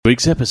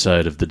week's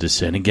episode of the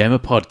Discerning Gamer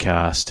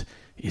podcast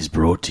is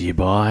brought to you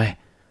by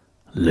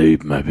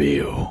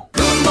Lubemobile.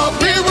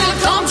 Lubemobile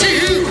will come to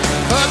you,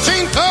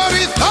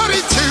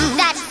 133032.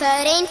 That's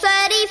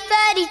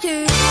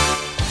 133032.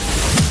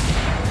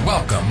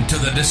 Welcome to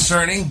the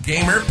Discerning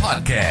Gamer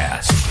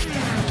podcast,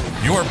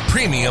 your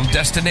premium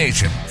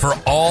destination for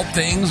all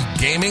things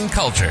gaming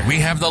culture. We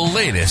have the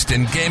latest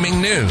in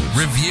gaming news,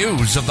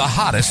 reviews of the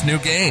hottest new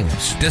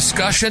games,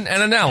 discussion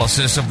and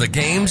analysis of the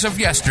games of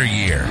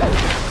yesteryear.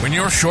 When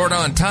you're short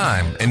on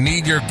time and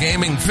need your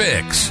gaming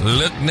fix,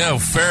 look no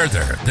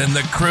further than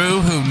the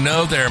crew who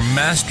know their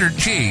Master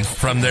Chief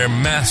from their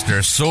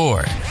Master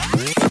Sword.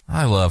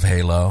 I love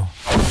Halo.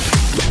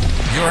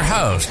 Your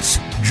hosts,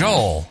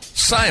 Joel,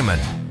 Simon,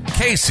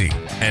 Casey,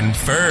 and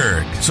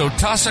Ferg. So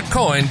toss a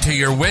coin to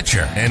your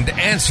Witcher and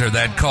answer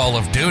that call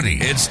of duty.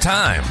 It's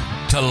time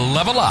to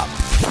level up.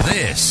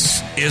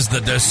 This is the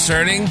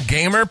Discerning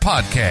Gamer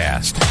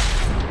Podcast.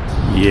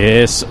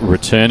 Yes,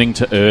 returning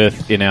to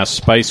Earth in our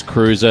space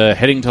cruiser,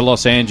 heading to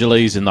Los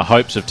Angeles in the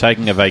hopes of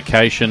taking a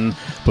vacation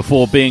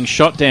before being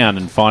shot down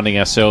and finding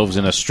ourselves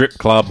in a strip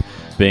club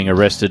being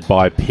arrested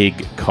by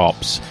pig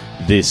cops.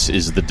 This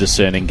is the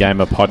Discerning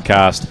Gamer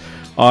Podcast.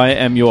 I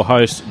am your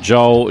host,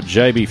 Joel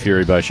JB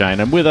Fury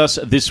Beauchesne, and with us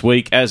this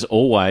week, as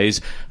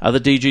always, are the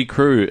DG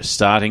crew,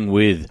 starting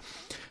with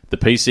the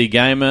PC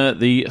Gamer,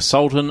 the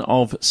Sultan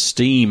of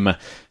Steam,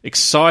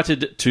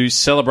 excited to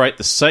celebrate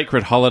the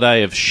sacred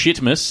holiday of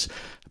Shitmas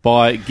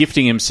by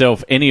gifting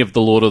himself any of the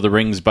Lord of the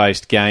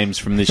Rings-based games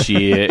from this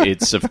year.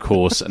 It's, of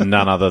course,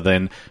 none other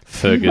than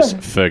Fergus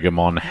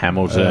Fergamon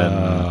Hamilton.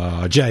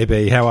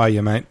 JB, how are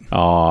you, mate?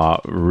 Oh,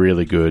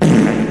 really good.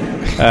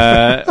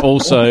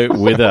 Also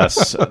with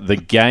us, the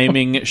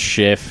gaming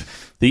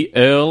chef, the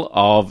Earl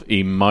of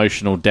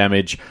Emotional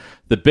Damage.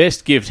 The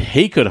best gift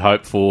he could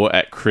hope for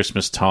at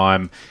Christmas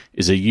time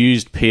is a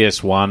used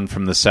PS1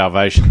 from the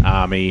Salvation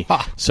Army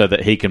so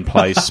that he can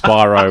play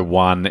Spyro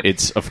 1.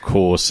 It's, of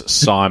course,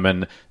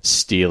 Simon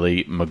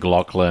Steely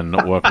McLaughlin.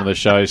 Welcome to the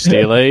show,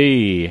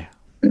 Steely.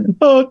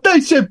 Oh,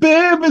 thanks, JB.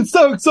 I've been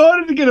so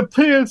excited to get a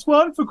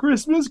PS1 for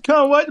Christmas.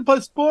 Can't wait to play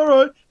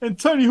Spyro and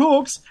Tony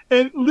Hawk's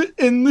and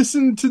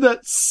listen to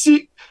that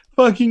sick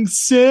fucking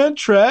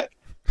soundtrack.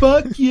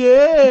 Fuck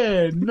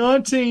yeah,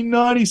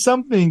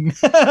 1990-something.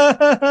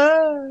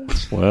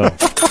 Well,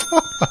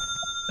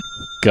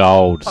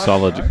 gold,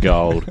 solid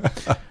gold.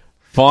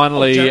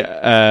 Finally,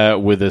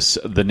 with us,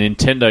 the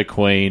Nintendo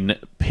Queen,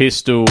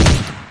 Pistol,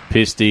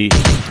 Pisty,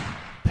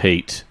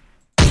 Pete.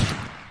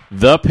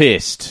 The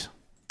Pissed.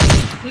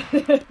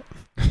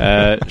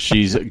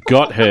 She's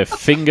got her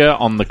finger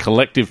on the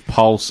collective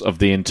pulse of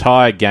the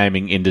entire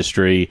gaming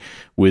industry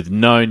with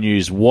no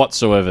news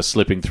whatsoever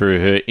slipping through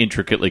her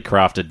intricately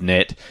crafted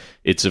net.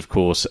 It's, of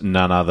course,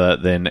 none other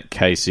than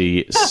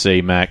Casey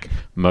C-Mac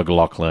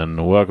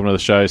McLaughlin. Welcome to the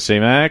show,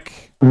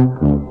 C-Mac.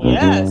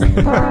 Yes.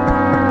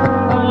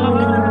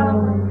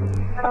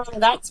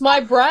 That's my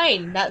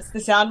brain. That's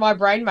the sound my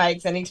brain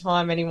makes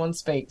anytime anyone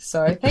speaks.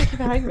 So thank you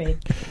for having me.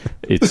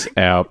 It's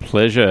our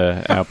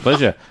pleasure. Our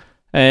pleasure.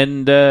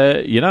 And,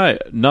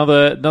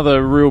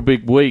 another real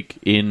big week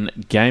in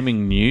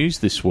gaming news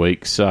this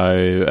week.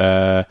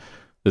 So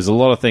there's a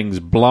lot of things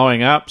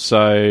blowing up.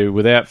 So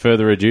without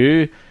further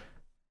ado,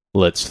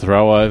 let's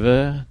throw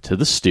over to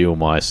the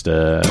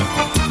Steelmeister.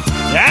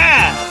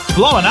 Yeah, it's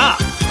blowing up.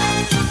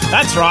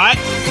 That's right.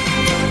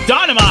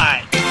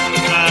 Dynamite.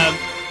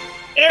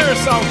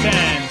 Aerosol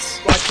cans.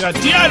 Like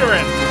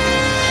deodorant.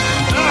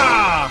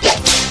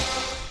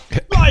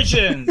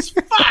 Explosions.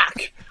 Fuck.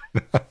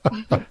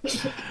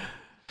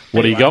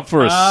 What do you got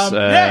for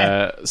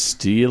us,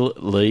 Steel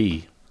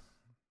Lee?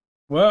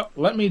 Well,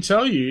 let me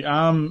tell you.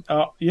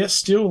 Yes,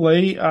 Steel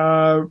Lee,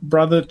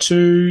 brother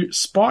to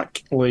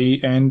Spike Lee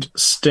and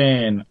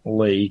Stan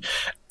Lee.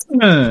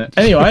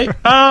 Anyway,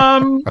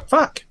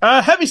 fuck.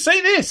 Have you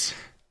seen this?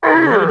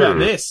 What about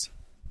this?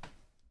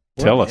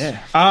 Tell us.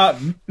 Yeah.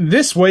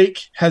 This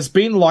week has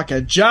been like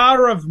a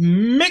jar of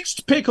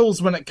mixed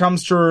pickles when it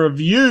comes to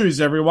reviews,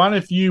 everyone.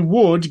 If you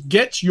would,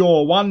 get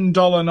your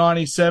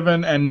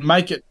 $1.97 and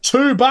make it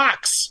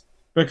 $2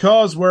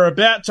 because we're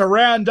about to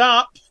round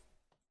up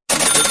this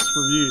week's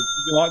review.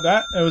 You like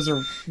that? That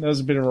was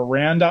a bit of a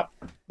roundup.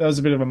 That was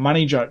a bit of a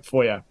money joke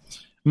for you.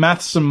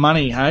 Maths and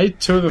money, hey?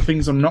 Two of the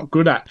things I'm not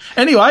good at.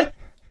 Anyway,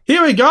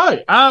 here we go.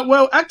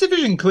 Well,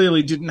 Activision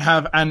clearly didn't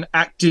have an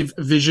active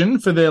vision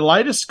for their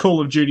latest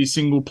Call of Duty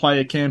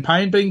single-player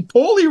campaign being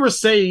poorly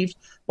received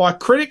by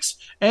critics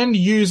and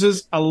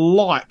users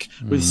alike,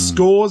 with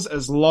scores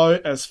as low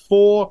as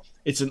 4.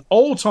 It's an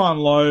all-time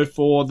low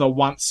for the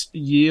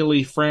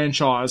once-yearly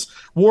franchise.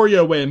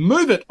 WarioWare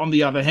Move It, on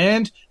the other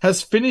hand,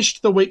 has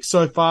finished the week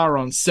so far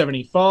on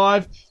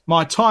 75.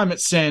 My time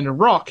at Sand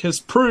Rock has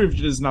proved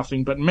it is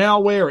nothing but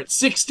malware at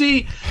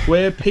 60,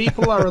 where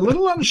people are a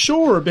little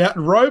unsure about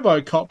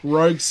RoboCop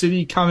Rogue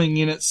City coming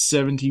in at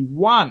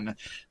 71.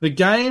 The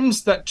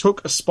games that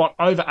took a spot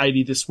over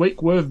 80 this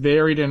week were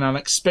varied and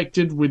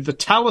unexpected, with the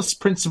Talos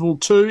Principle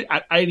 2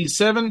 at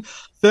 87,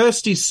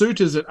 Thirsty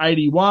Suitors at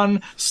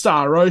 81,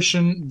 Star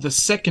Ocean, The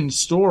Second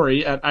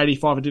Story at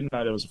 85. I didn't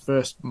know there was a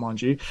first,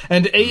 mind you.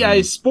 And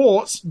EA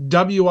Sports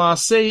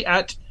WRC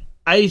at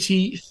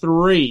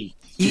 83.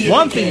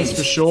 One thing's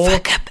for sure.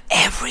 Fuck up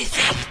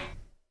everything.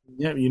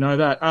 Yeah, you know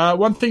that.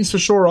 One thing's for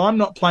sure, I'm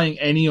not playing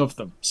any of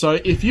them. So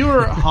if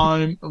you're at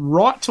home,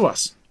 write to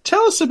us.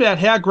 Tell us about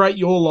how great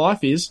your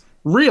life is.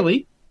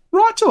 Really,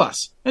 write to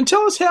us. And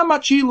tell us how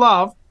much you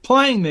love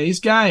playing these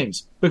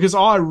games. Because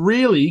I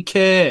really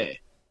care.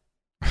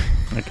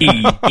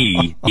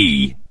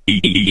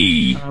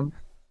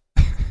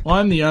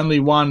 I'm the only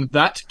one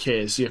that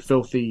cares, you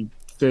filthy,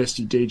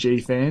 thirsty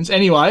DG fans.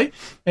 Anyway.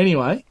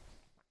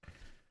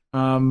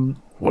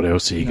 What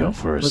else have you got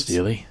for us,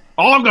 Steely?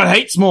 Oh, I've got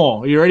heaps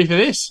more. Are you ready for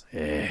this?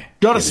 Yeah.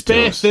 Got a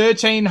spare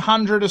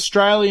 1,300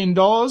 Australian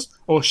dollars,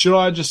 or should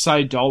I just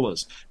say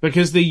dollars?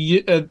 Because fuck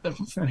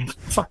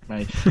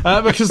me.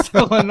 Because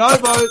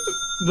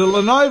the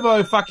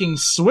Lenovo fucking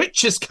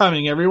Switch is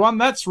coming, everyone.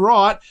 That's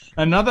right.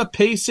 Another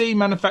PC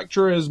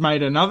manufacturer has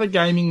made another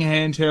gaming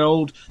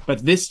handheld,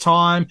 but this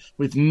time,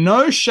 with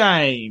no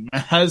shame,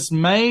 has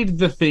made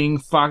the thing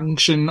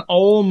function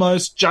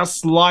almost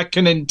just like a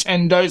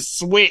Nintendo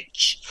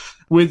Switch.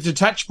 With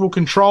detachable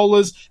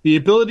controllers, the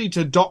ability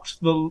to dock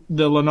the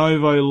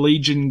Lenovo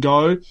Legion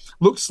Go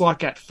looks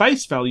like, at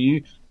face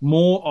value,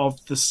 more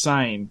of the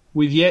same.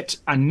 With yet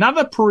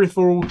another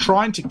peripheral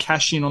trying to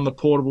cash in on the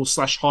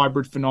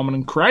portable/hybrid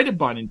phenomenon created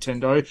by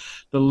Nintendo,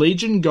 the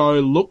Legion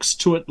Go looks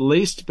to at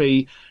least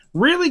be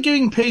really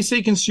giving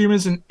PC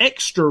consumers an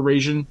extra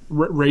reason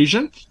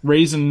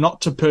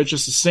not to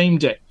purchase a Steam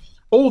Deck.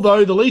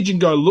 Although the Legion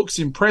Go looks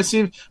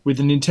impressive, with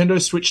the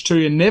Nintendo Switch 2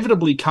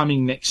 inevitably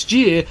coming next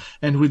year,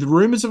 and with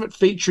rumours of it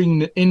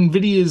featuring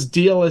NVIDIA's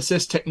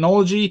DLSS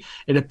technology,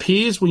 it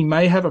appears we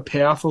may have a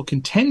powerful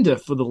contender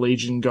for the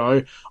Legion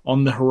Go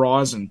on the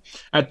horizon.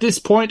 At this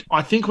point,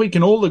 I think we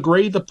can all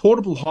agree the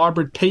portable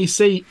hybrid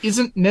PC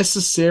isn't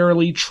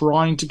necessarily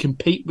trying to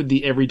compete with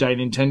the everyday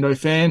Nintendo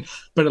fan,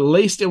 but at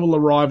least it will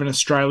arrive in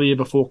Australia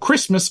before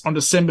Christmas on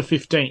December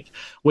 15th.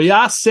 We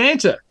asked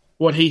Santa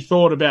what he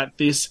thought about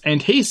this,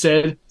 and he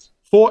said,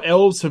 4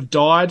 elves have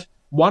died,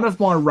 one of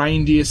my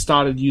reindeer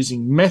started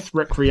using meth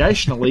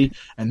recreationally,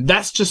 and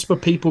that's just for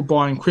people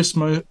buying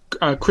Crisco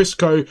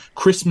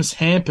Christmas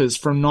hampers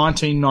from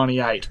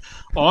 1998.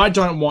 I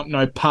don't want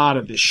no part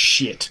of this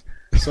shit.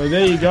 So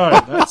there you go.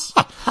 That's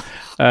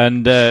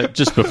And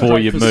just before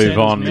you move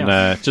on,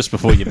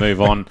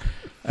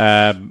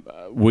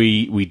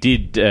 we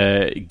did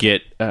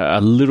get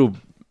a little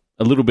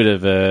bit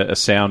of a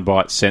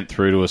soundbite sent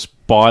through to us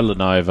by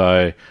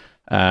Lenovo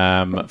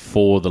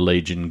for the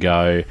Legion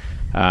Go.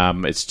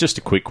 It's just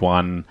a quick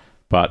one,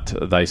 but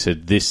they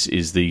said this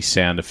is the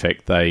sound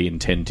effect they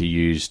intend to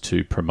use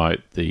to promote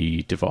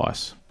the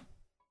device.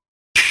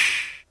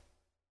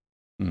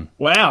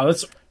 Wow,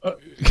 that's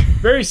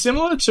very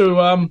similar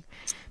to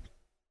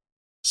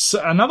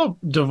another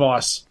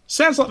device.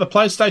 Sounds like the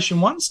PlayStation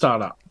 1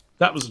 startup.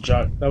 That was a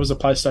joke. That was a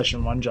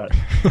PlayStation 1 joke.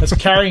 That's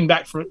carrying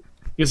back for...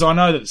 Because I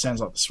know that it sounds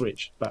like the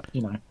Switch, but,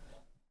 you know,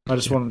 I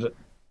just wanted to...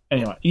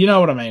 Anyway, you know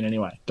what I mean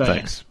anyway.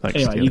 Thanks.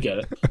 Anyway, Steely. you get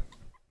it.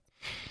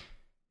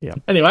 Yeah.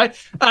 Anyway,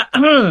 so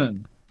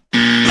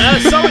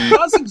it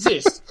does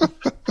exist.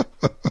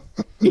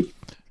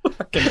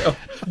 Fucking hell.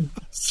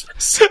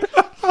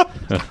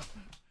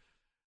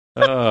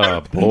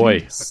 Oh,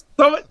 boy.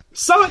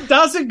 So it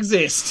does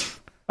exist.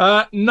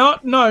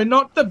 Not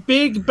the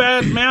big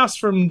bad mouse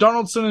from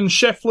Donaldson and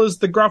Scheffler's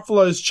The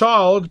Gruffalo's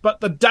Child, but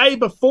the day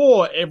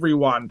before,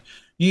 everyone.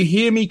 You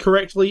hear me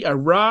correctly, a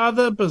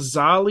rather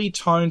bizarrely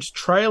toned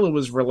trailer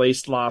was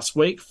released last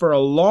week with a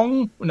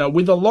long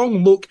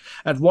look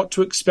at what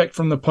to expect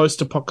from the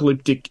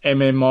post-apocalyptic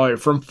MMO.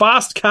 From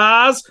fast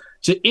cars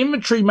to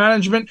inventory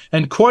management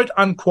and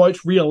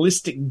quote-unquote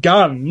realistic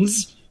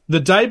guns,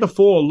 the day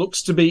before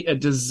looks to be a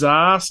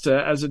disaster,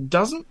 as it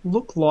doesn't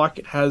look like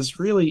it has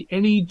really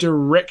any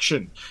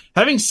direction.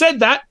 Having said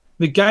that,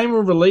 the game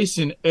will release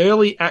in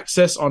early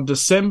access on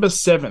December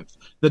 7th,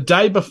 the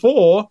day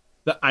before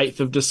the 8th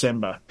of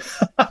December.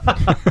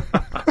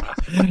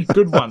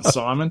 Good one,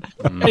 Simon.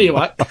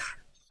 Anyway,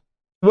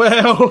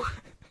 well,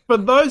 for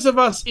those of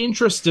us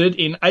interested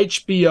in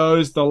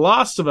HBO's The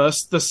Last of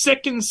Us, the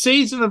second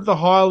season of the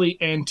highly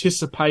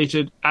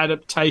anticipated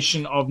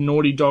adaptation of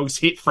Naughty Dog's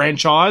hit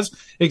franchise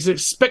is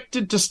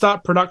expected to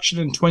start production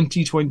in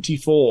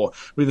 2024,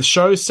 with the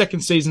show's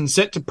second season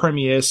set to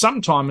premiere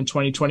sometime in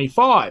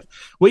 2025.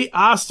 We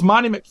asked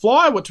Marty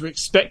McFly what to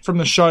expect from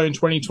the show in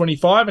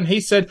 2025, and he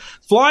said,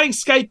 flying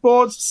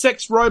skateboards,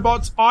 sex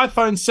robots,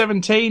 iPhone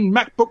 17,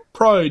 MacBook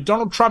Pro,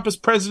 Donald Trump as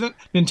president,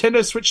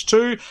 Nintendo Switch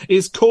 2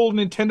 is called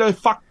Nintendo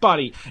Fuck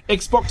Buddy.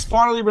 Xbox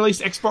finally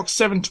released Xbox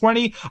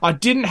 720. I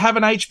didn't have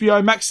an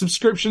HBO Max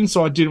subscription,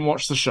 so I didn't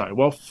watch the show.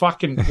 Well,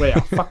 fuck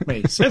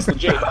me. Says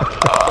legit.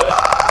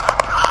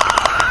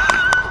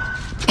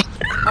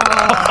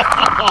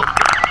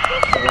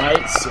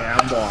 Great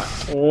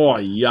soundbite. Oh,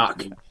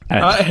 yuck.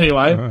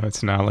 Anyway.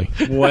 It's gnarly.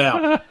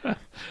 Wow.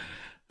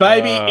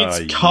 Baby,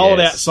 it's cold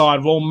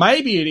outside. Well,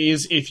 maybe it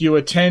is if you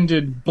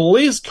attended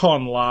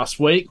BlizzCon last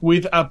week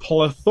with a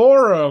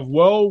plethora of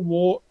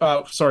World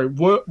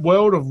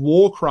of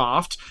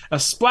Warcraft, a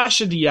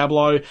splash of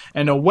Diablo,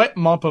 and a wet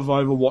mop of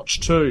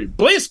Overwatch 2.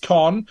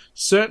 BlizzCon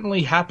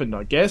certainly happened,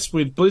 I guess,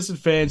 with Blizzard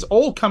fans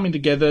all coming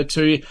together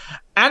to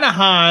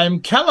Anaheim,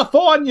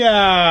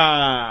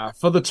 California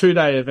for the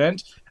 2-day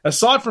event.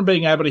 Aside from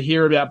being able to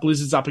hear about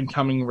Blizzard's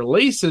up-and-coming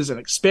releases and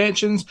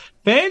expansions,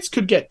 fans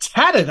could get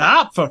tatted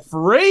up for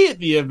free at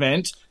the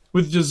event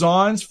with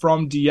designs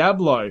from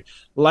Diablo.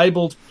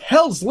 Labelled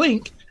Hell's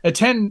Inc.,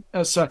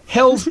 attendees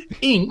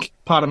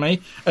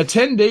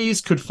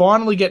could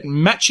finally get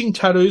matching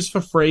tattoos for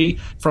free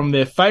from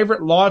their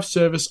favourite live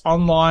service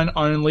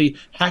online-only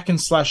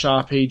hack-and-slash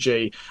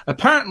RPG.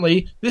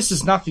 Apparently, this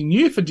is nothing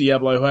new for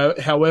Diablo,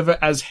 however,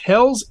 as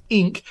Hell's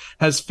Inc.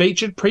 has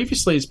featured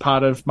previously as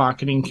part of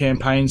marketing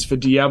campaigns for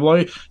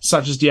Diablo,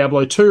 such as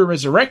Diablo 2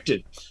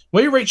 Resurrected.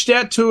 We reached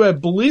out to a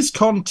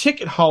BlizzCon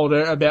ticket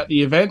holder about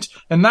the event,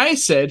 and they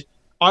said,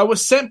 "I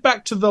was sent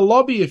back to the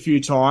lobby a few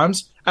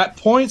times. At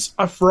points,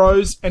 I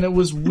froze, and it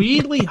was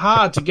weirdly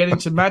hard to get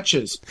into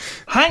matches.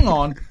 Hang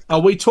on, are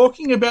we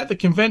talking about the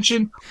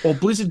convention or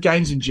Blizzard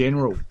games in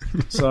general?"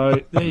 So,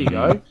 there you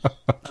go.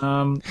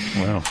 Wow.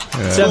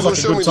 Sounds like a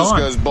Show good me this time.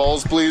 guy's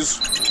balls,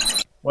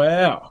 please.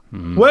 Wow.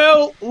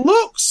 Well,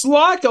 looks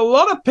like a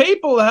lot of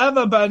people have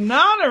a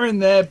banana in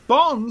their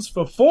bonds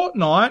for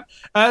Fortnite,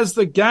 as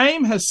the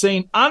game has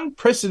seen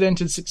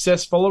unprecedented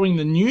success following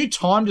the new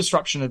time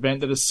disruption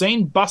event that has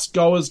seen bus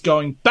goers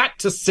going back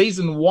to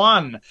Season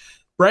 1.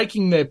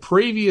 Breaking their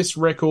previous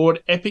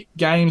record, Epic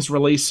Games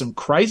released some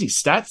crazy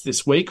stats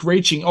this week,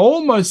 reaching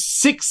almost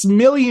 6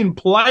 million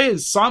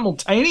players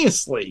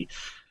simultaneously.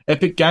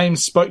 Epic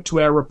Games spoke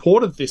to our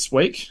reporter this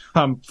week,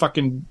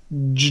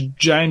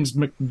 James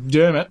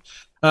McDermott,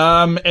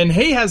 and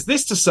he has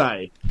this to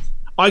say.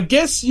 "I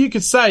guess you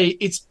could say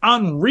it's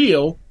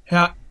unreal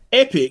how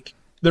epic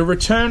the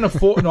return of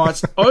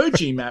Fortnite's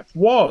OG map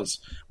was.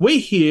 We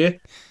hear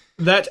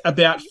that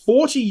about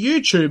 40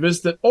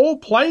 YouTubers that all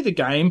play the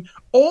game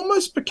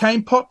almost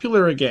became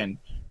popular again.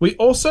 We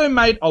also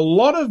made a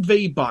lot of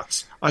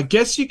V-Bucks. I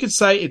guess you could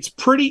say it's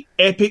pretty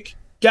epic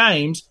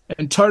games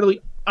and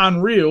totally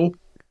unreal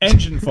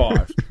Engine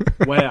 5.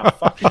 Wow,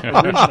 fucking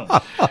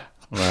original.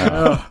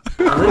 Wow.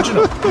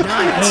 Original.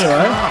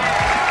 Anyway.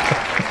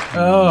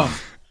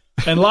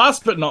 And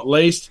last but not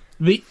least,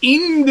 the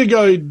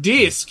Indigo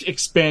Disc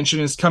expansion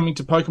is coming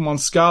to Pokemon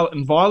Scarlet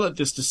and Violet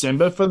this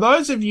December. For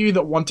those of you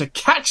that want to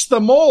catch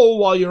them all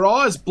while your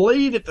eyes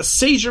bleed at the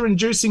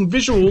seizure-inducing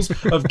visuals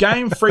of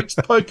Game Freak's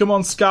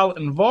Pokemon Scarlet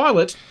and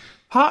Violet,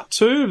 Part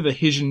 2 of the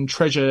Hidden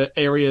Treasure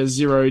Area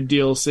Zero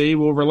DLC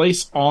will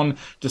release on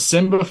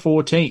December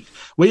 14th.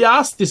 We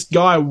asked this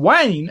guy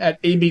Wayne at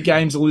EB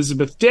Games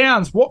Elizabeth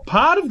Downs what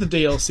part of the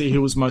DLC he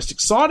was most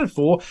excited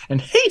for,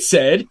 and he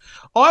said,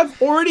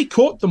 "I've already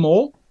caught them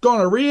all.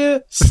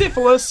 Gonorrhea,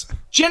 syphilis,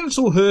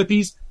 genital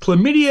herpes,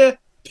 chlamydia,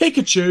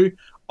 Pikachu.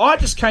 I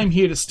just came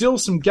here to steal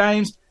some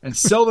games and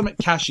sell them at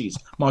Cashies.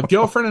 My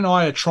girlfriend and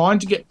I are trying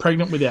to get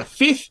pregnant with our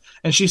 5th,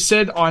 and she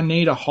said I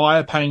need a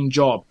higher paying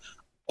job.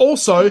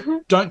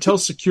 Also, don't tell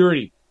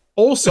security.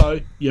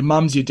 Also, your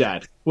mum's your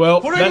dad."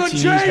 Well,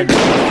 that's your news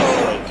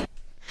headline.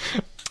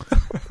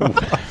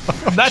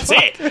 That's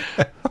it.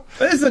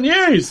 There's the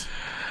news.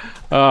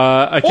 Okay.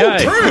 All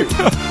true.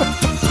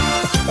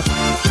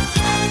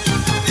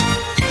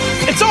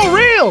 It's all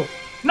real.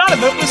 None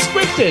of it was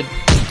scripted.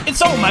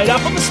 It's all made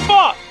up on the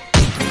spot.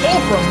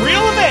 All from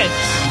real events.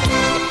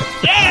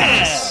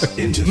 Yeah.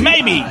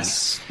 Maybe.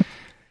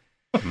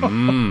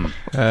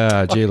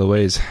 Gee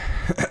Louise.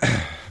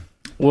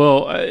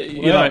 Well,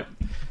 you know,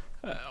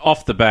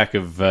 off the back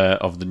of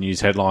the news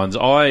headlines,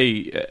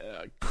 I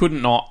could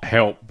not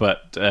help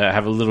but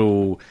have a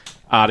little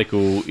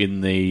article in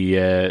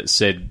the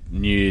said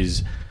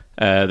news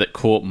that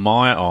caught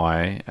my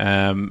eye,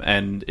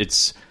 and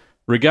it's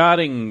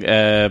regarding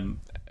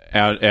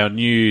our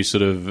new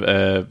sort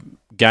of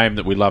game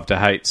that we love to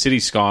hate, City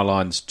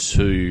Skylines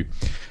 2,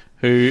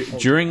 who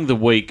during the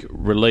week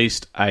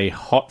released a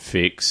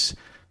hotfix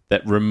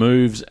that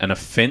removes an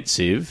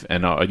offensive,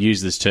 and I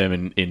use this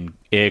term in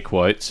air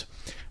quotes,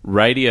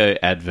 radio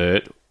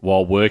advert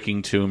while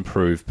working to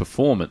improve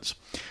performance.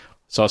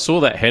 So I saw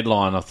that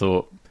headline, I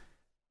thought,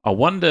 I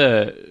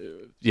wonder,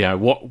 you know,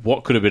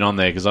 what could have been on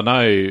there, because I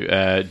know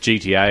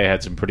GTA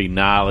had some pretty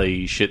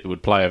gnarly shit that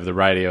would play over the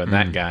radio in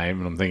that game,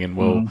 and I'm thinking,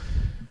 well,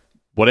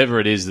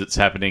 whatever it is that's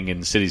happening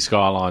in City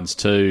Skylines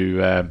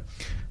 2,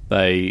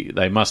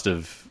 they must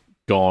have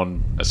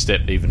gone a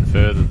step even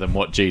further than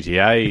what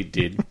GTA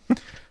did.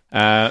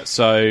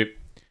 So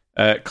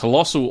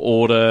Colossal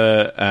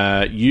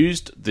Order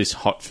used this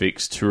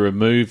hotfix to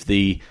remove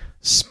the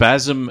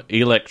Spasm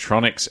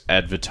Electronics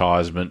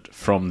advertisement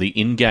from the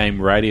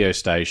in-game radio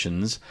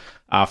stations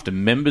after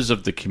members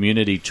of the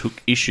community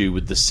took issue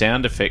with the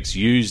sound effects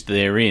used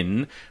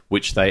therein,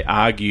 which they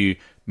argue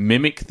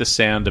mimic the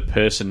sound a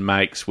person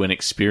makes when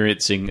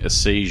experiencing a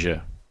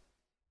seizure.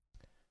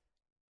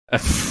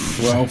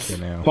 Well,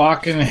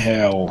 fucking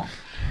hell.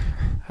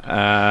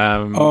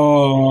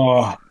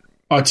 No,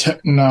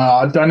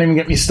 don't even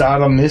get me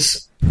started on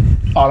this.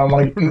 I don't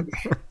want to.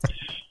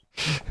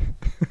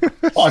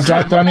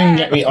 Don't even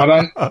get me. I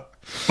don't.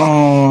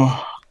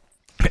 Oh,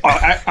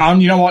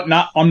 you know what?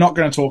 No, I'm not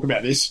going to talk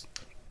about this.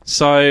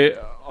 So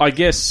I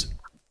guess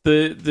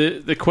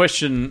the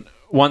question,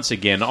 once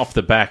again, off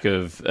the back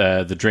of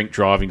the drink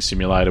driving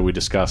simulator we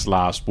discussed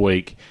last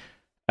week,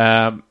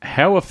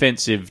 how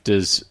offensive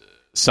does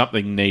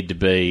something need to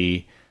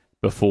be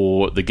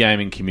before the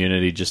gaming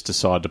community just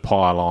decide to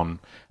pile on?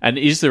 And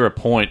is there a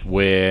point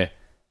where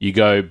you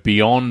go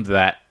beyond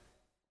the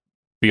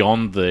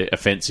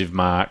offensive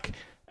mark,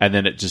 and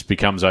then it just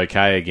becomes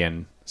okay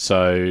again?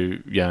 So,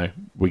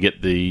 we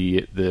get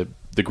the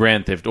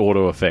Grand Theft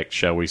Auto effect,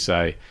 shall we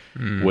say,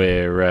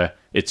 where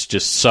it's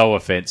just so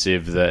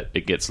offensive that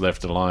it gets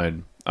left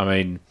alone. I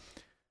mean,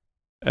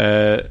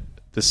 the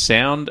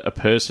sound a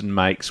person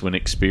makes when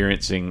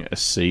experiencing a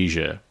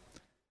seizure,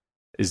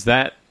 is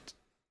that...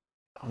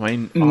 I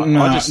mean,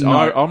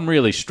 I'm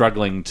really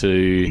struggling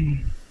to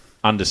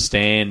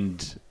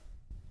understand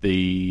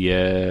the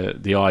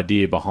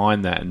idea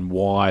behind that and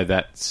why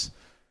that's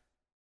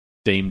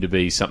deemed to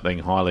be something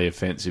highly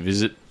offensive.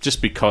 Is it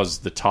just because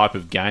the type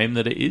of game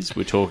that it is?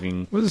 We're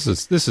talking... Well, this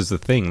is the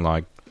thing.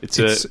 Like, it's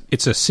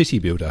a city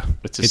builder.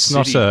 It's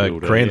not a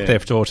builder, Grand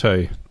Theft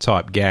Auto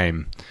type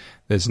game.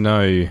 There's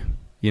no,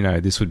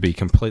 this would be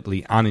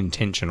completely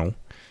unintentional.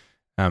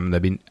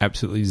 There'd be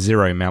absolutely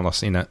zero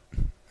malice in it.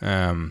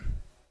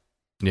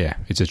 Yeah,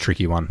 it's a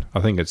tricky one. I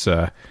think it's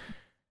a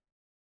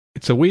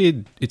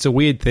weird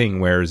thing.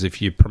 Whereas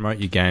if you promote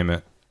your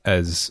game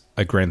as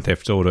a Grand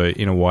Theft Auto,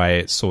 in a way,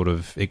 it's sort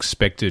of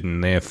expected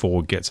and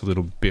therefore gets a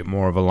little bit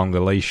more of a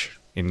longer leash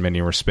in many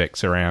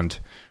respects around.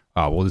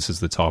 Oh, well, this is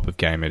the type of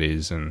game it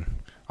is, and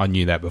I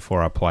knew that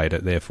before I played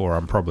it. Therefore,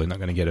 I'm probably not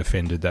going to get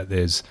offended that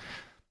there's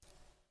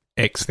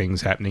X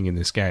things happening in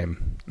this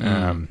game.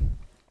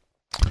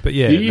 But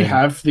yeah, do you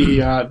have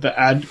the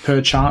ad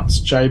per chance,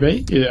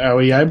 JB? Are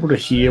we able to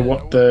hear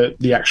what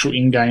the actual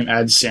in-game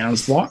ad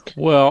sounds like?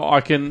 Well,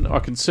 I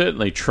can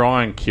certainly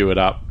try and queue it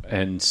up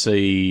and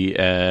see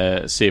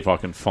if I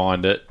can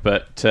find it.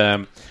 But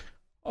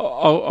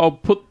I'll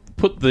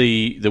put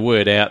the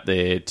word out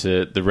there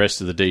to the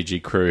rest of the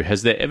DG crew.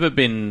 Has there ever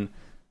been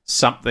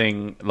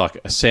something like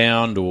a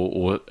sound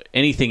or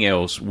anything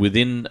else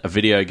within a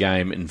video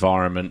game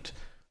environment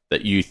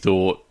that you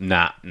thought,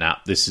 nah,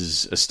 this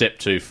is a step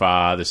too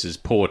far, this is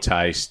poor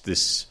taste,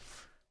 this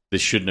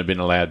shouldn't have been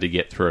allowed to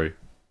get through?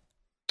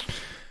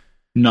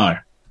 No.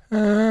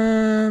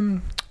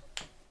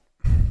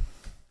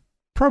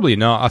 Probably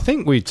not. I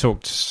think we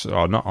talked,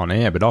 not on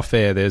air, but off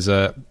air, there's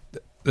the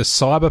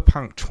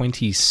Cyberpunk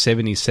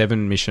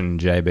 2077 mission,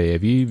 JB.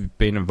 Have you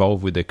been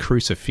involved with the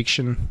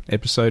Crucifixion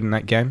episode in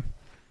that game?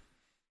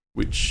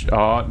 Which,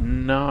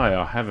 no,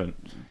 I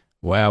haven't.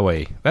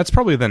 Wowee. That's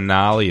probably the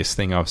gnarliest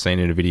thing I've seen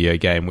in a video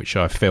game, which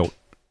I felt,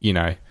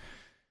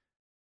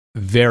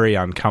 very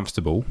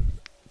uncomfortable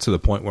to the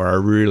point where I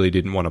really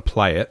didn't want to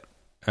play it.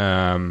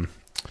 But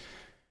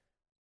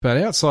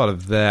outside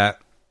of that,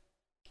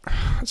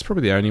 that's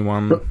probably the only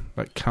one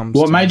that comes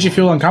What to made mind. you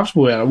feel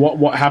uncomfortable about it?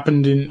 What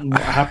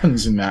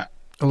happens in that?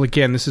 Well,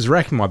 again, this is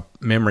racking my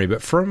memory,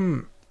 but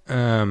from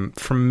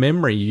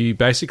memory, you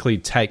basically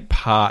take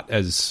part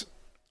as...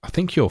 I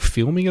think you're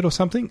filming it or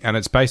something, and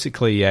it's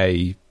basically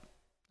it's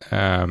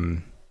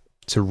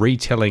a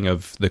retelling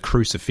of the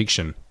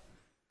Crucifixion,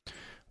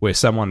 where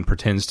someone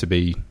pretends to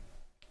be,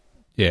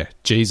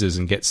 Jesus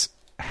and gets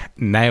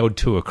nailed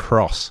to a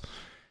cross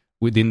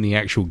within the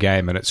actual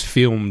game, and it's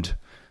filmed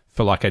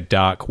for like a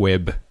dark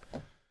web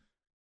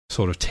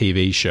sort of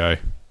TV show,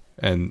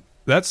 and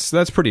that's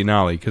pretty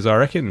gnarly because I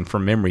reckon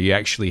from memory you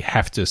actually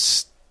have to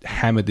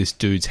hammer this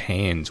dude's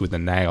hands with a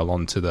nail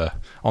onto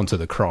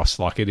the cross.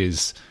 Like it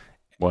is.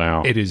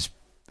 Wow. It is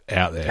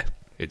out there.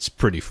 It's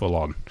pretty full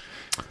on.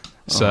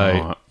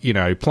 So,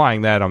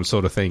 playing that, I'm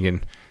sort of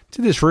thinking,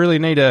 did this really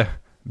need to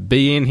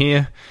be in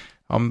here?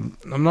 I'm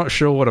not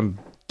sure what I'm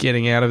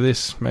getting out of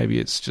this. Maybe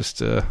it's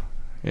just, not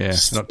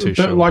too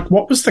sure. But,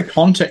 what was the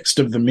context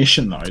of the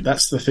mission, though?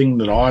 That's the thing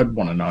that I'd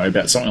want to know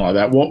about something like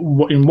that.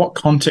 In what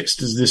context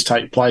does this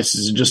take place?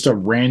 Is it just a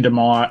random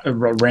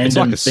it's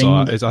like thing?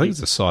 I think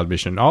it's a side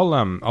mission.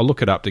 I'll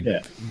look it up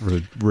to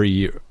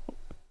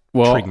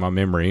trig my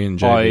memory, and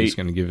JB's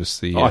going to give us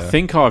the... I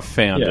think I've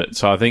found it.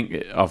 So I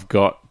think I've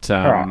got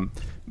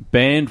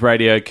Band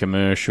Radio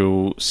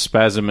Commercial,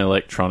 Spasm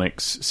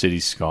Electronics, City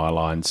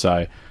Skyline.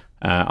 So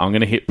I'm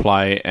going to hit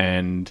play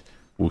and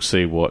we'll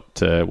see what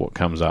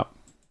comes up.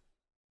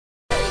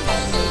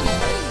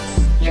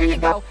 Here you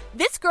go.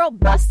 This girl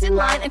busts in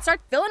line and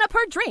starts filling up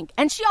her drink,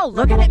 and she all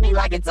looking at me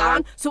like it's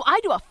on. So I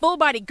do a full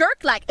body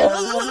gurk like,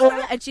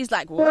 and she's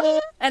like,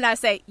 what? And I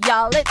say,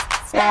 y'all, it's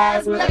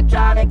Spasm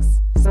Electronics.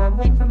 So I'm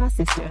waiting for my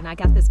sister, and I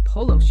got this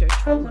polo shirt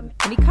trolling,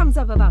 and he comes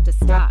up about to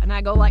start, and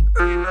I go like,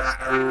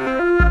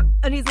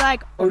 and he's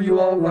like, are you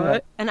all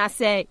right? And I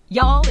say,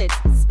 y'all, it's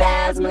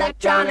Spasm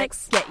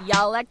Electronics. Get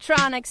y'all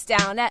electronics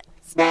down at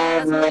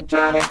Spasm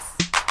Electronics.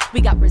 We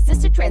got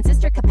resistor,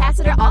 transistor,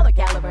 capacitor, all the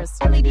calibers.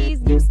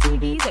 LEDs, news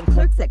TVs, and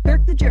clerks that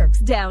Kirk the Jerks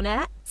down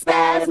at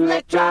Spasm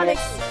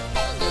Electronics.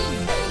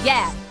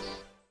 Yeah.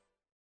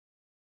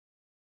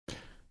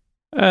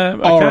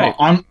 Okay. All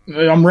right,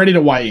 I'm ready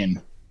to weigh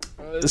in.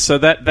 So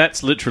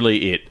that's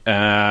literally it.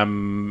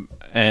 And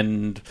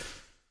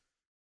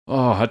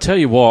I tell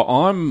you what,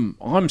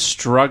 I'm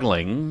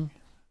struggling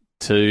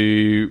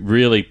to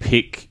really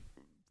pick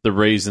the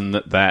reason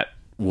that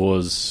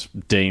was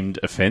deemed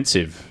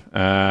offensive.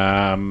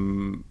 Yeah,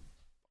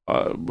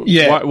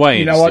 weigh in,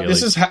 you know what?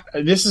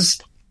 Steely. This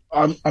is.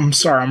 I'm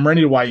sorry. I'm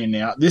ready to weigh in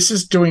now. This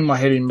is doing my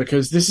head in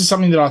because this is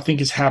something that I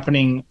think is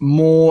happening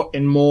more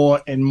and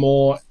more and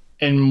more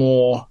and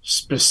more,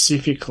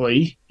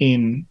 specifically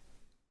in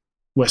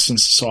Western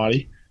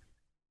society.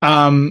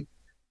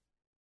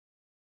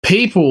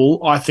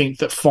 People, I think,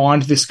 that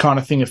find this kind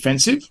of thing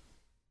offensive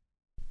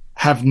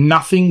have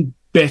nothing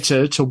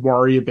better to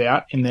worry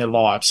about in their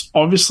lives.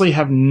 Obviously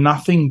have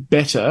nothing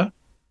better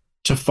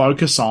to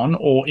focus on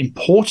or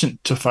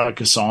important to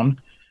focus on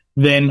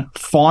than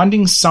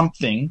finding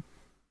something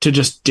to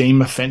just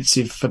deem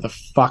offensive for the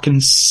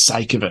fucking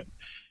sake of it.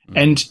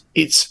 And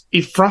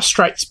it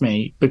frustrates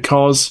me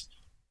because,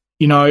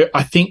 you know,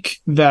 I think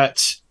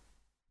that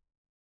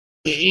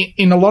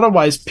in a lot of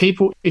ways,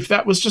 people, if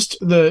that was just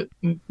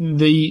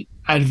the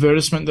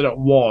advertisement that it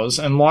was,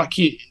 and like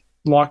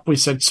we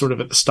said sort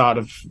of at the start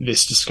of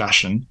this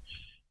discussion,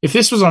 if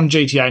this was on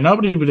GTA,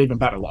 nobody would even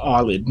bat an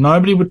eyelid.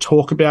 Nobody would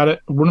talk about it.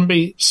 It wouldn't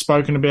be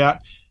spoken about.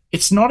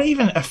 It's not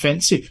even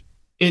offensive.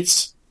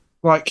 It's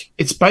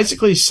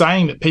basically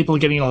saying that people are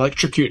getting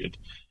electrocuted.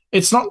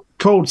 It's not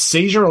called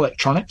seizure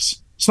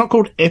electronics. It's not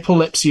called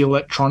epilepsy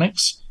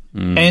electronics.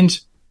 And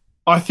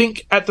I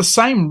think at the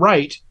same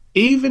rate,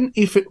 even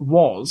if it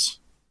was,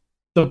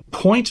 the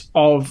point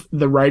of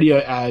the radio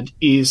ad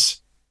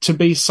is to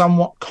be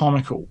somewhat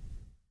comical.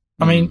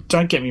 I mean,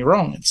 don't get me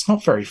wrong, it's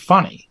not very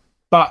funny,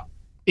 but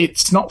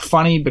it's not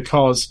funny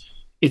because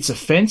it's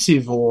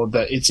offensive or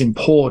that it's in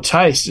poor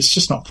taste. It's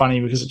just not funny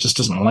because it just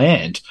doesn't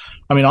land.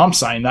 I mean, I'm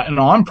saying that, and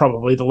I'm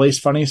probably the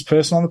least funniest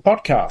person on the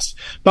podcast.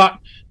 But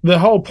the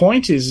whole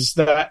point is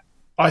that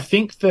I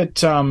think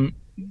that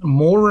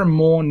more and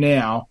more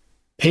now,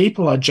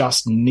 people are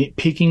just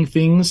nitpicking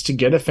things to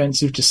get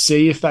offensive, to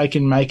see if they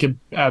can make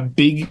a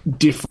big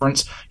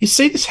difference. You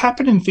see this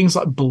happen in things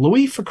like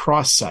Bluey, for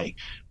Christ's sake,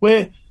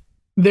 where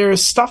there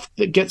is stuff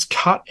that gets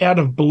cut out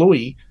of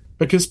Bluey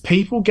because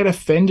people get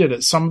offended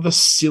at some of the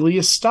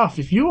silliest stuff.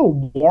 If you're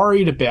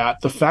worried about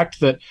the fact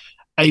that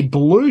a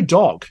blue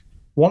dog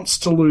wants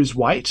to lose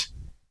weight,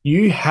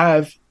 you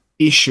have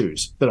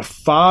issues that are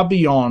far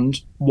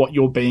beyond what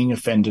you're being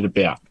offended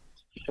about.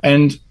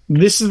 And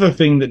this is the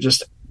thing that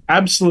just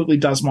absolutely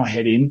does my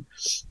head in.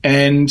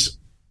 And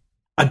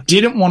I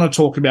didn't want to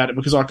talk about it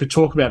because I could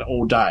talk about it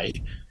all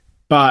day.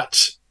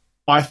 But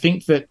I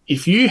think that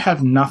if you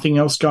have nothing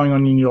else going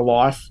on in your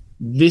life,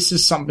 this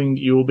is something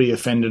that you will be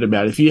offended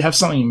about. If you have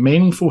something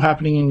meaningful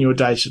happening in your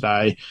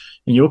day-to-day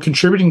and you're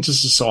contributing to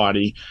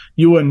society,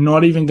 you are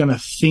not even going to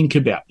think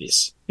about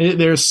this.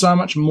 There are so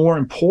much more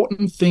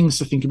important things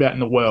to think about in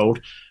the world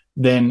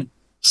than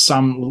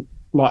some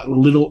like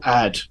little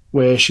ad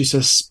where she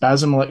says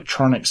Spasm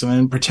Electronics and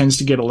then pretends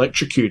to get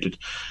electrocuted.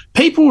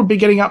 People would be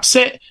getting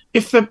upset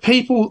if the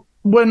people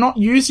were not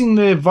using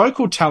their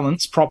vocal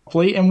talents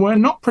properly and were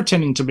not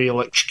pretending to be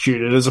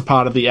electrocuted as a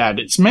part of the ad.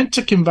 It's meant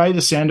to convey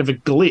the sound of a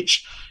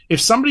glitch.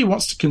 If somebody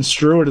wants to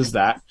construe it as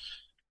that,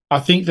 I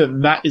think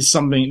that is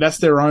something, that's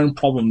their own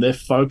problem. They're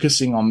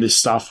focusing on this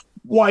stuff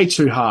way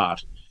too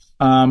hard.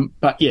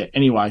 But yeah,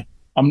 anyway,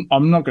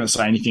 I'm not going to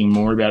say anything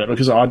more about it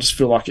because I just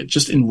feel like it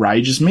just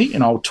enrages me,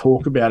 and I'll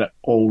talk about it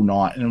all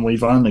night, and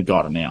we've only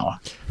got an hour.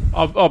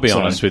 I'll be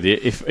honest with you.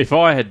 If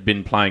I had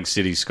been playing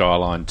City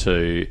Skyline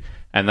 2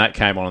 and that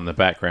came on in the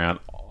background,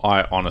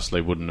 I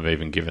honestly wouldn't have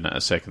even given it a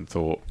second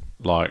thought.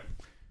 Yeah,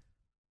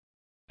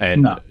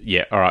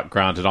 all right,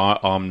 granted,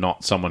 I'm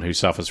not someone who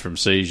suffers from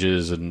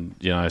seizures, and,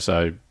 you know,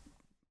 so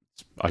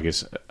I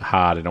guess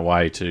hard in a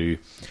way to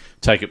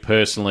take it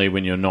personally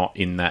when you're not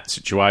in that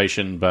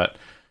situation, but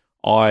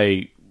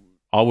I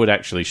would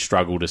actually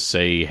struggle to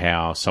see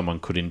how someone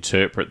could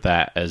interpret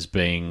that as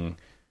being,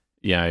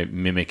 you know,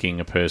 mimicking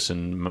a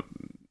person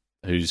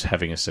who's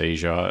having a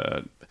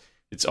seizure.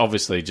 It's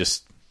obviously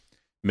just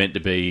meant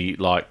to be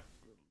like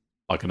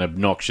an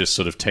obnoxious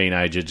sort of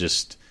teenager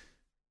just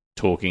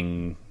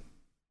talking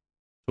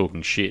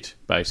shit,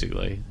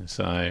 basically.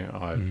 So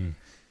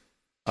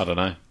I don't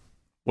know.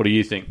 What do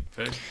you think,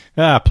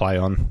 Ferg? Play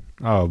on.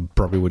 I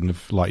probably wouldn't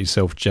have, like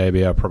yourself,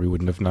 JB, I probably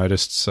wouldn't have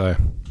noticed. So,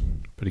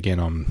 but again,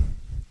 I'm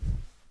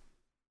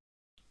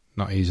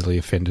not easily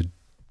offended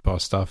by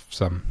stuff.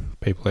 Some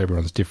people,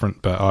 everyone's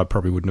different, but I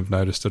probably wouldn't have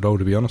noticed at all,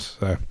 to be honest.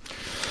 So,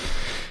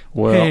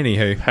 well,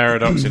 anywho,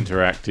 Paradox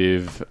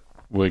Interactive,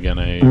 we're going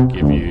to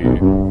give you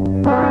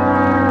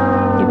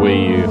the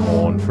Wii U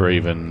horn for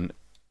even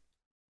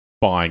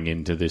buying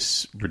into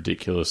this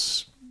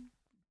ridiculous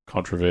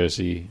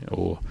controversy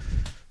or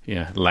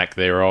lack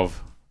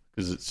thereof,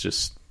 because it's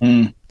just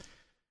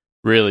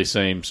really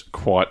seems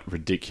quite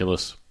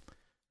ridiculous.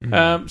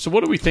 So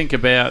what do we think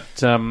about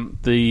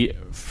the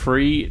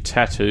free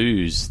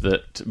tattoos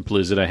that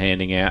Blizzard are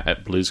handing out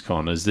at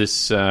BlizzCon? Is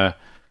this,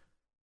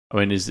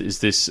 is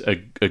this a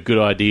good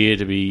idea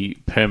to be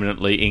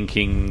permanently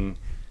inking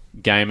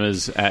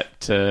gamers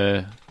at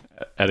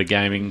a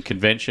gaming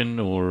convention,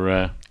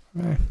 or?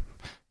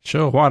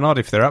 Sure, why not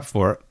if they're up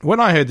for it? When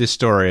I heard this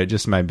story, it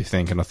just made me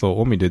think, and I thought,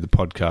 when we do the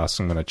podcast,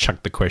 I'm going to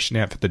chuck the question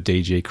out for the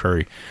DG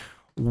crew.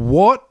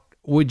 What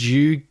would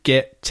you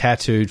get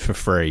tattooed for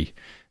free?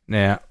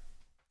 Now,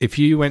 if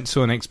you went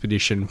to an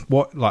expedition,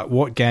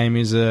 what game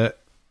is it?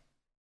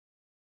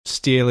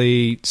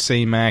 Steely,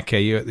 C-Mac, are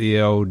you at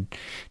the old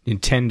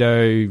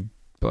Nintendo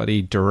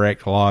bloody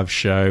Direct live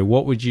show?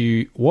 What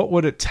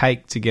would it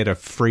take to get a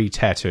free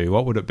tattoo?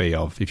 What would it be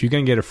of? If you're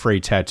going to get a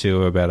free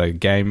tattoo about a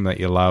game that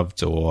you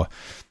loved, or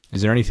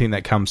is there anything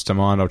that comes to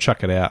mind? I'll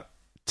chuck it out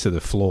to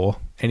the floor.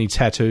 Any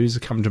tattoos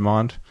that come to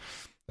mind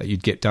that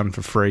you'd get done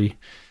for free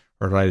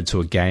related to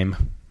a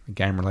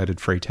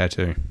game-related free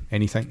tattoo?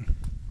 Anything?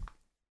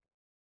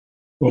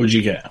 What would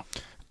you get?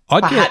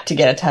 I had to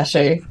get a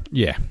tattoo.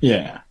 Yeah.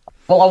 Yeah.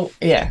 Well,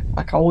 I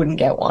wouldn't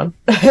get one.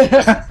 But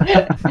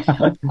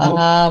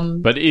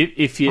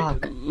if you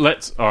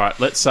let's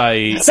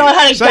say so I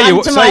had a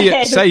gun to my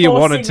head. Say you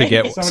wanted to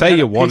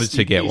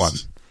get one.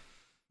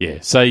 Yeah,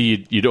 say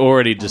you'd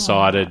already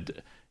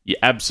decided you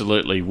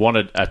absolutely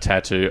wanted a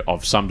tattoo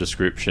of some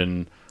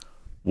description.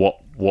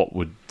 What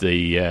would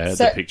the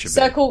picture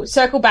be?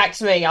 Circle back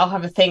to me. I'll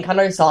have a think. I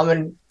know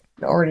Simon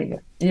you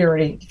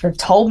already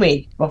told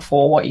me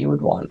before what you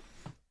would want.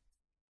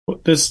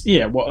 There's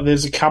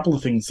a couple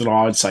of things that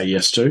I would say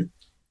yes to.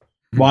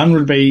 One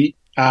would be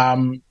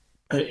I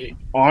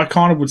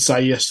kind of would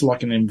say yes to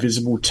like an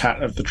invisible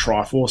tat of the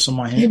Triforce on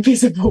my hand.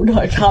 Invisible? No,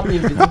 it can't be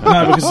invisible.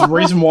 No, because the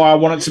reason why I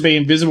want it to be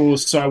invisible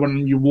is so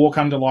when you walk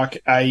under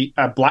like a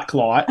black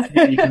light,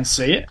 you can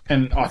see it.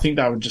 And I think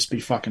that would just be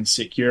fucking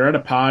sick. You're at a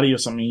party or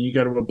something, you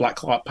go to a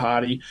black light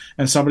party,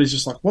 and somebody's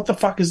just like, "What the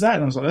fuck is that?"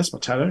 And I was like, "That's my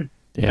tattoo."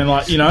 Yeah. And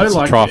like, that's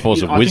like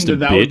Triforce of wisdom,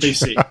 that would be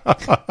sick.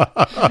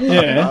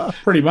 Yeah,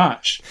 pretty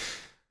much.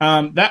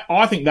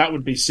 I think that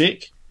would be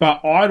sick.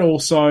 But I'd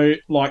also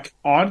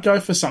I'd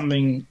go for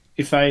something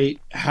if they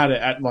had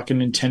it at like a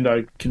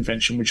Nintendo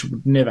convention, which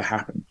would never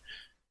happen.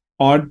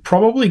 I'd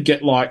probably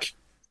get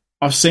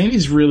I've seen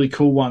these really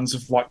cool ones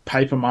of like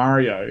Paper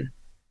Mario,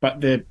 but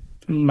they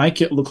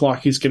make it look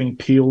like he's getting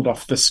peeled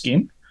off the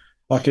skin.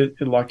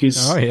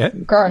 Gross.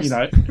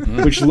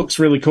 Which looks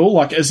really cool,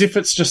 like as if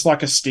it's just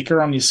like a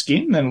sticker on your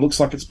skin, then it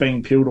looks like it's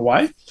being peeled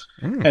away.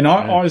 And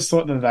I always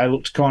thought that they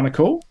looked kind of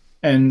cool,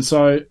 and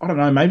so I don't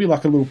know, maybe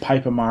like a little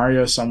Paper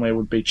Mario somewhere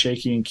would be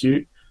cheeky and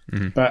cute.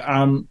 But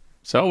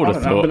so I would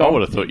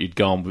have thought you'd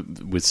go on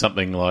with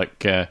something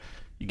like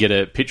you get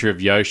a picture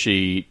of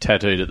Yoshi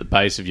tattooed at the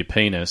base of your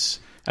penis,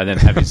 and then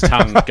have his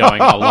tongue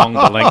going along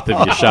the length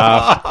of your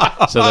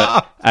shaft, so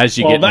that as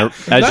you get an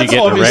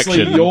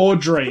erection, your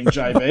dream,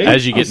 JB.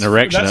 As you get an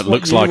erection, it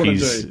looks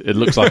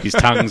like his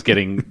tongue's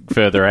getting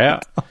further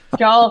out.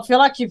 Joel, I feel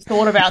like you've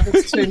thought about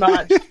this too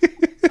much.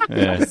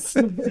 Yeah.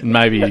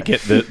 Maybe you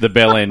get the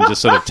bell end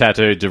just sort of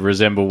tattooed to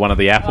resemble one of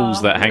the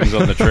apples that hangs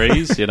on the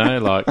trees.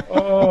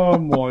 Oh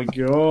my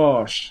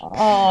gosh!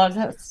 Oh,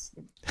 that's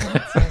a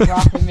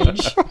rough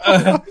image.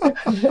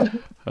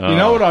 You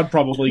know what I'd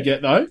probably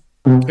get though?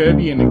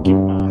 Kirby in a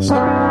gimp mask.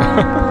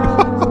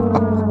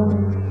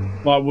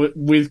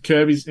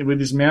 with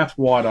his mouth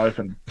wide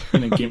open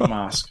in a gimp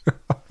mask.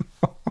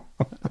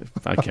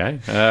 Okay.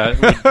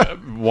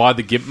 Why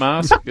the gimp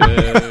mask?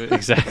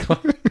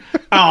 Exactly.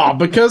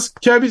 Because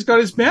Kirby's got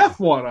his mouth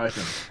wide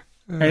open.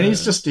 And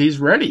he's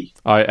ready.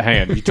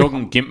 Hang on. You're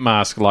talking gimp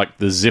mask like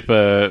the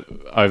zipper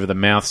over the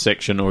mouth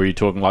section, or are you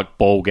talking like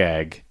ball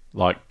gag?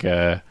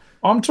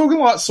 I'm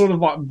talking sort of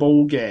like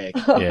ball gag.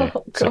 Yeah.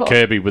 So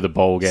Kirby with a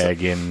ball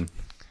gag in.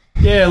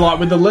 Yeah, like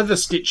with the leather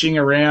stitching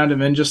around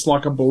and then just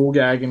like a ball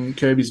gag in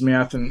Kirby's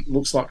mouth and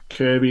looks like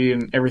Kirby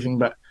and everything,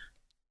 but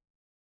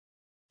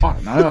I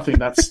don't know.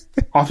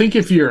 I think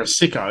if you're a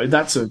sicko,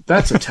 that's a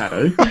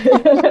tattoo.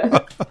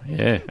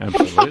 Yeah,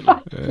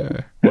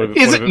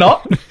 absolutely. Is it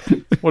not?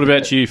 What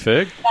about you,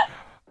 Ferg?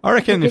 I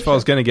reckon if I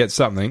was going to get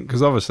something,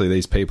 because obviously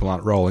these people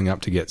aren't rolling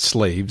up to get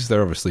sleeves,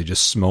 they're obviously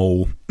just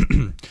small.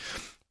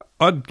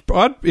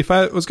 If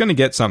I was going to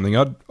get something,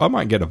 I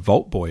might get a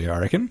Vault Boy, I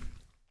reckon.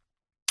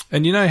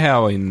 And you know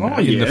how in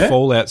the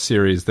Fallout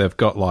series they've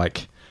got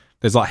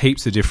there's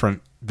heaps of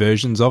different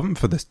versions of them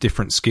for the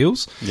different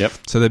skills. Yep.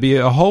 So there'd be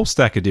a whole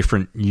stack of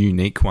different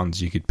unique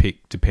ones you could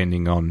pick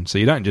depending on. So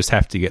you don't just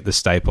have to get the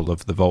staple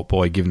of the Vault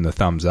Boy given the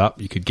thumbs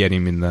up. You could get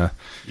him in the.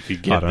 You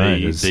could get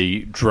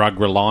the drug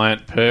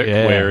reliant perk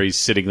where he's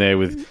sitting there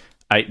with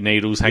 8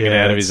 needles hanging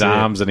out of his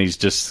arms and he's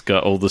just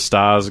got all the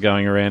stars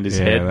going around his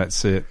head. Yeah,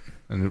 that's it.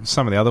 And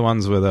some of the other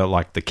ones were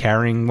the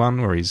carrying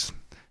one where he's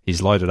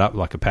loaded up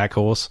like a pack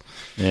horse.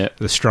 Yeah.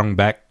 The strong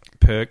back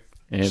perk.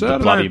 Yeah, so the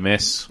bloody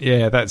mess.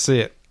 Yeah, that's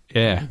it.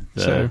 Yeah.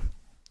 I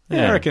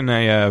reckon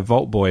a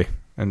Vault Boy,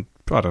 and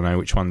I don't know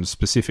which one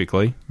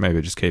specifically.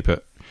 Maybe just keep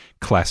it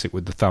classic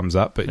with the thumbs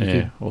up, but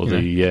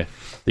the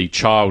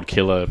child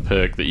killer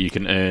perk that you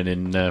can earn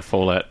in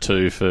Fallout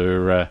 2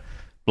 for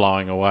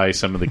blowing away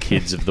some of the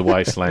kids of the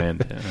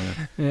wasteland.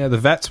 Yeah, the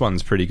VATS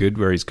one's pretty good,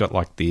 where he's got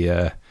like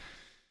the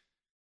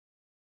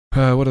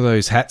what are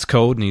those hats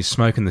called, and he's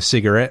smoking the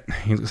cigarette.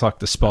 He looks like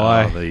the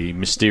spy. The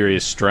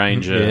mysterious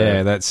stranger.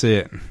 Yeah, that's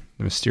it.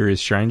 The mysterious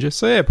stranger.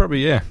 So yeah,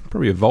 probably a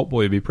Vault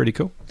Boy would be pretty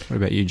cool. What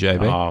about you,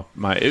 JB? Oh,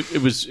 mate,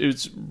 it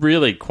was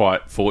really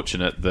quite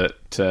fortunate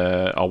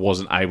that I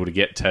wasn't able to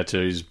get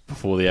tattoos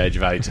before the age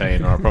of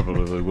 18, or I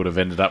probably would have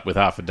ended up with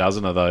half a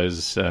dozen of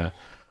those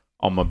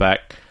on my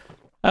back.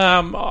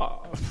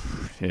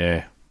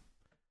 Yeah,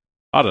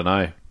 I don't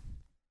know.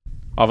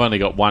 I've only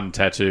got one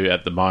tattoo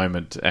at the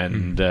moment,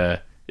 and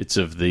it's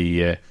of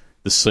the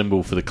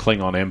symbol for the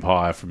Klingon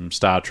Empire from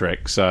Star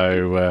Trek.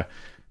 So.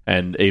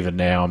 And even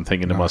now, I'm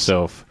thinking to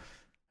myself,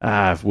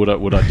 would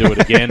I do it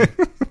again?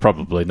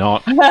 Probably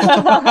not.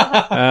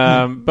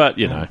 But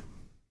you live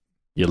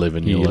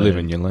and you learn. You live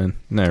and you learn.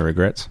 No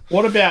regrets.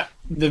 What about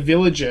the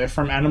villager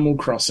from Animal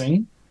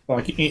Crossing,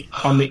 like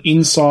on the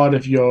inside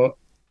of your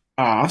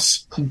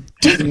ass,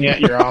 digging out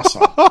your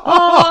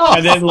arsehole,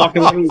 and then like a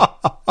little,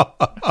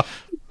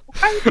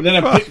 and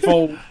then a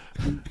pitfall,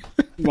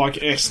 like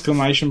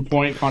exclamation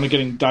point, kind of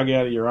getting dug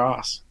out of your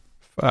ass.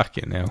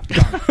 Fucking hell.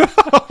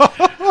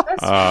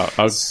 So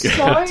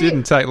It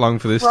didn't take long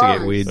for this to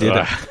get weird, did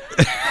it?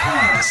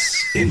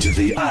 Ass into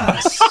the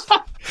ass.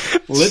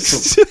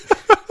 Literally.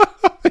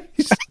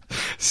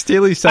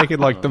 Steely's taken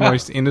like the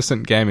most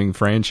innocent gaming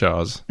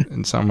franchise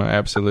and somehow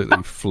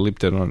absolutely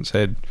flipped it on its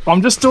head.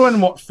 I'm just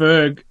doing what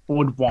Ferg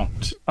would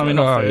want. I mean,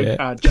 not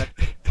Ferg. Yeah.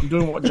 I'm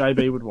doing what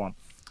JB would want.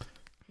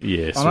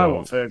 Yes, I know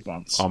what Ferg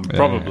wants. I'm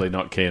probably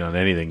not keen on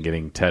anything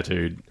getting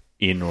tattooed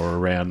in or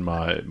around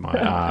my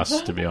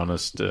ass, to be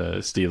honest,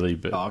 Steely.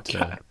 But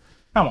okay.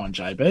 Come on,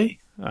 JB.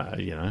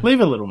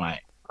 Leave a little, mate.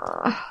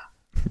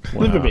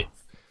 Leave a bit.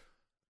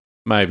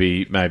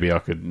 Maybe I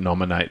could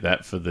nominate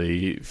that for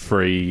the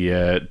free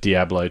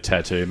Diablo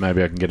tattoo.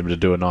 Maybe I can get him to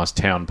do a nice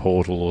town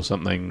portal or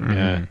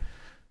something.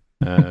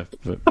 But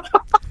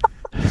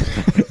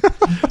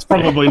it's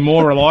probably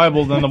more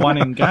reliable than the one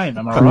in game.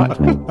 Am I right?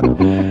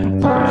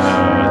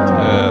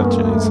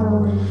 Jeez.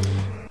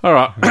 All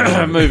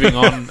right, moving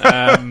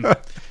on.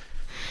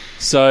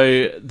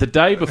 So the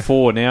day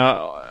before,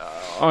 now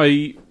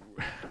I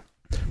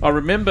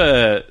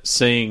remember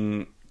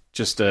seeing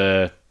just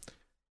a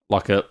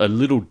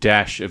little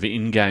dash of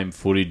in-game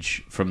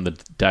footage from the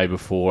day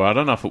before. I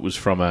don't know if it was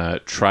from a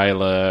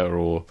trailer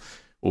or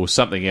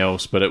something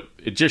else, but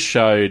it just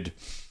showed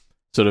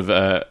sort of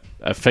a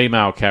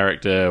female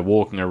character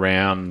walking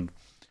around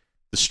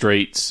the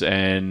streets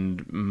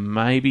and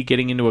maybe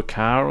getting into a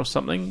car or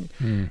something.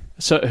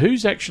 So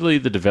who's actually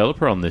the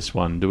developer on this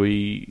one? Do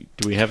we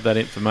have that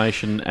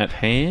information at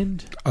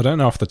hand? I don't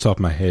know off the top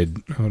of my head.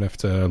 I would have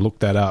to look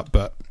that up,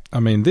 but I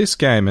mean, this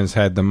game has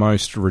had the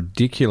most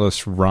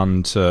ridiculous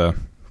run to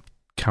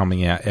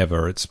coming out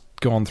ever. It's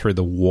gone through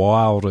the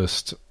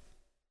wildest,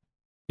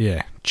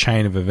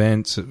 chain of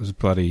events. It was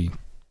bloody,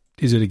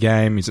 is it a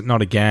game? Is it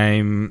not a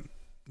game?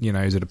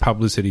 Is it a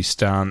publicity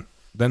stunt?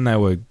 Then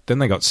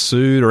they got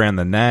sued around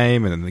the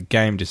name, and then the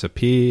game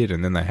disappeared,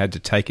 and then they had to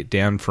take it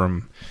down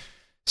from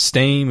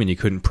Steam, and you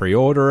couldn't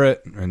pre-order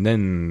it, and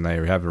then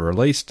they have a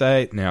release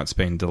date. Now it's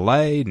been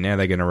delayed. Now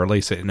they're going to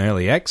release it in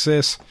early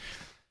access.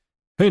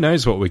 Who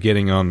knows what we're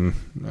getting on,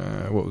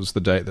 what was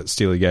the date that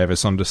Steely gave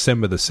us, on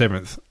December the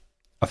 7th.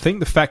 I think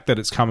the fact that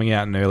it's coming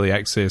out in early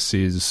access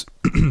is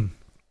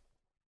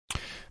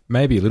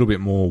maybe a little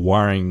bit more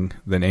worrying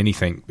than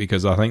anything,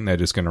 because I think they're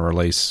just going to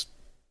release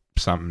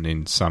something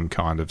in some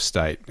kind of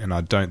state, and I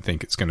don't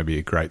think it's going to be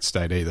a great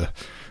state either.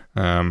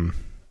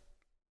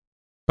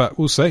 But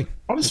we'll see.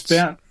 I just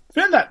found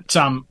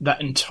that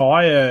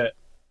entire,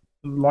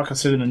 like I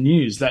said in the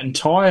news, that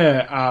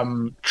entire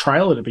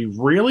trailer to be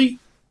really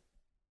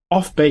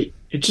offbeat.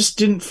 It just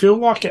didn't feel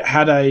like it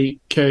had a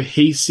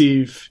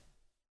cohesive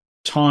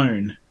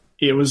tone.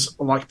 It was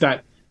like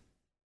that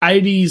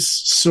 80s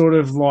sort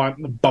of like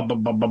music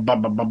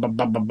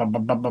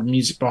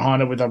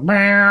behind it with a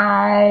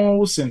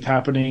synth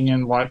happening,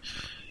 and like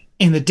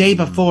in the day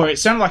before it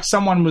sounded like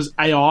someone was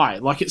AI.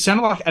 Like it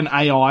sounded like an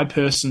AI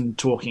person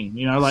talking,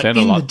 like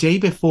the day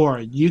before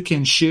you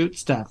can shoot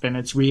stuff and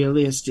it's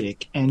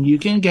realistic and you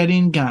can get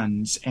in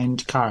guns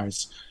and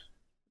cars.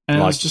 And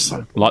it was just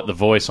like the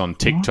voice on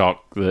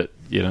TikTok that,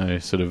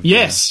 sort of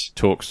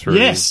talks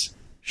through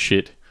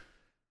shit.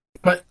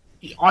 But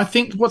I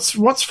think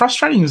what's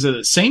frustrating is that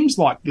it seems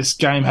like this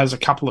game has a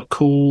couple of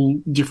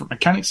cool different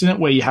mechanics in it,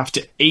 where you have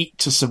to eat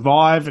to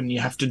survive and you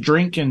have to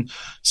drink, and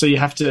so you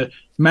have to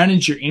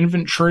manage your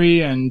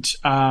inventory, and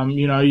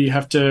you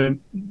have to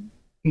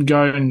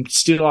go and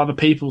steal other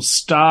people's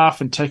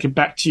stuff and take it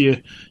back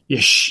to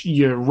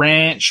your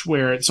ranch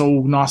where it's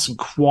all nice and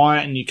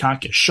quiet and you can't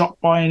get shot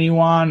by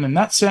anyone, and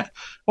that's it.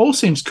 All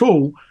seems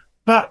cool,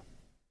 but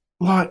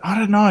like I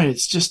don't know,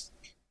 it's just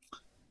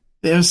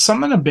there was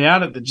something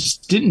about it that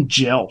just didn't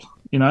gel.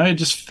 It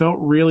just felt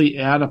really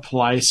out of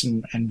place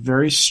and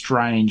very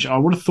strange. I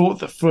would have thought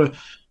that for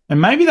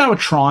And maybe they were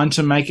trying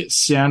to make it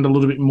sound a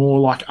little bit more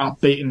like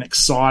upbeat and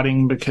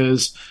exciting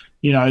because,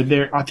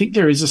 I think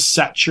there is a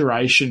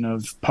saturation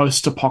of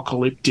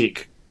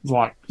post-apocalyptic,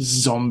 like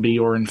zombie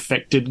or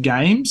infected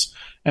games,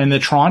 and they're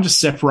trying to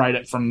separate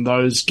it from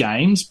those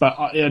games. But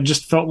I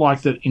just felt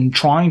like that in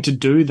trying to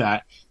do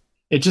that,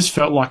 it just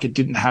felt like it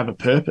didn't have a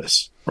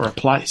purpose or a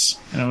place.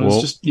 And it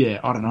was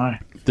I don't know.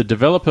 The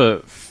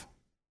developer,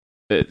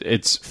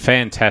 it's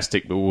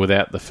fantastic, but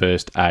without the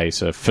first A,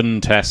 so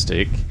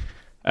fantastic.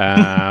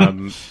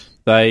 They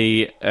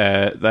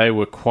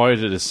were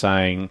quoted as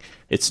saying,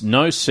 "It's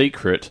no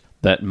secret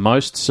that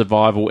most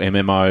survival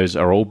MMOs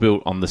are all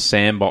built on the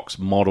sandbox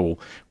model,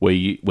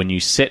 where when you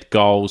set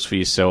goals for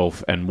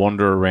yourself and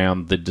wander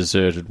around the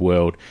deserted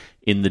world.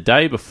 In the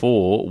day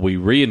before, we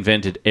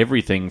reinvented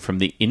everything from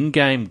the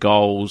in-game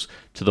goals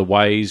to the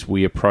ways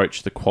we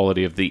approach the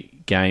quality of the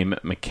game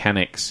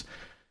mechanics."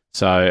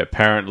 So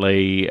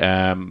apparently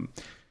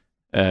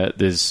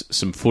there's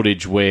some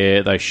footage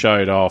where they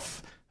showed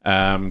off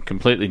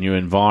completely new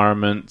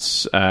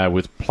environments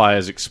with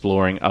players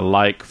exploring a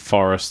lake,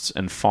 forests,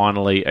 and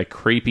finally a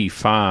creepy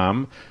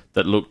farm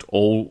that looked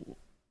all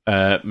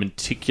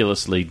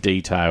meticulously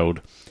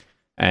detailed.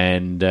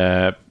 And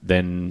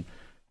then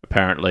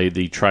apparently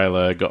the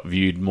trailer got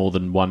viewed more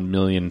than 1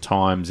 million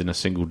times in a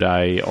single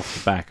day off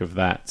the back of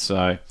that.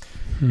 So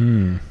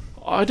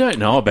I don't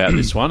know about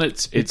this one.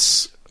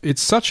 It's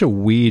such a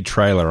weird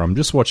trailer. I'm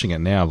just watching it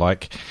now.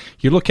 Like,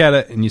 you look at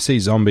it and you see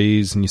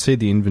zombies and you see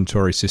the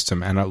inventory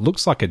system and it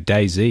looks like a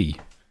DayZ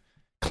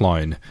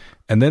clone.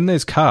 And then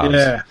there's cars.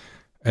 Yeah.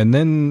 And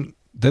then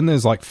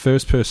there's like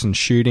first-person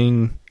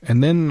shooting.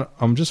 And then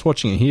I'm just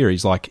watching it here.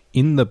 He's like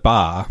in the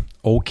bar,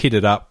 all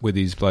kitted up with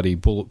his bloody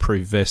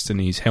bulletproof vest and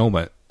his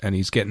helmet, and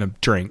he's getting a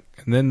drink.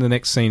 And then the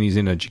next scene he's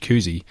in a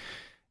jacuzzi.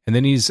 And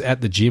then he's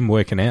at the gym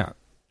working out.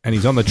 And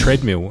he's on the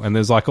treadmill. And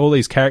there's like all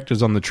these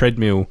characters on the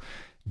treadmill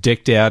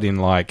decked out in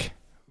like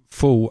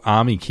full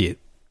army kit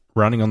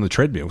running on the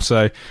treadmill.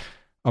 So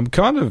I'm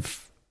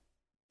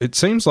it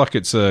seems like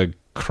it's a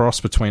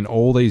cross between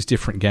all these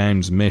different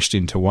games meshed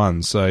into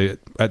one. So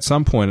at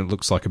some point it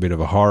looks like a bit of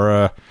a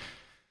horror.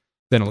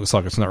 Then it looks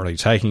like it's not really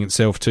taking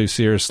itself too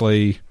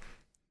seriously.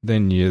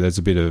 Then there's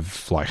a bit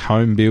of like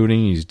home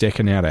building. He's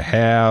decking out a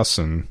house,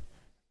 and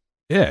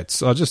I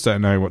just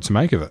don't know what to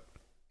make of it.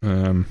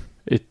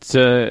 It's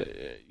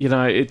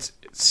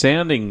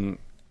sounding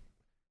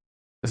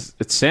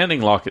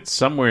like it's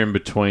somewhere in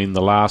between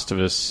The Last of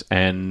Us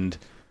and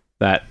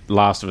that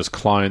Last of Us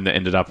clone that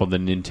ended up on the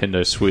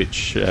Nintendo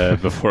Switch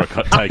before it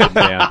got taken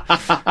down.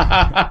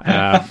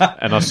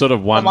 And I sort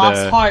of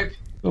wonder...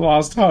 The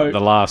Last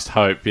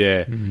Hope,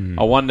 yeah.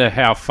 I wonder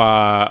how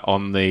far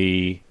on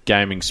the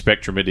gaming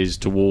spectrum it is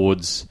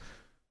towards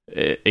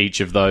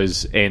each of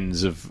those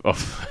ends of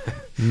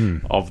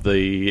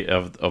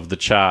the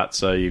chart.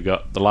 So you've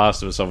got The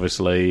Last of Us,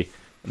 obviously,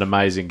 an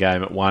amazing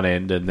game at one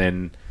end, and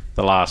then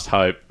The Last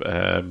Hope,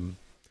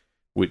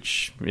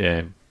 which,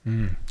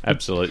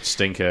 absolute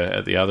stinker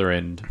at the other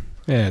end.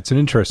 Yeah, it's an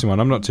interesting one.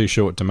 I'm not too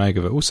sure what to make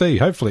of it. We'll see.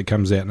 Hopefully it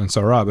comes out and it's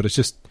all right, but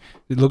it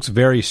looks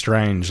very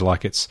strange,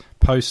 like it's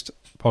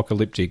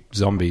post-apocalyptic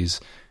zombies,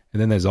 and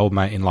then there's old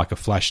mate in like a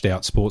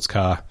flashed-out sports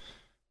car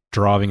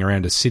driving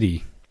around a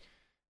city,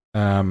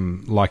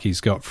 like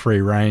he's got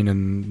free reign,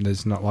 and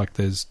there's not like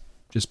there's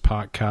just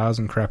parked cars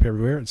and crap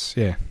everywhere. It's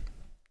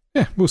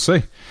we'll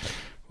see.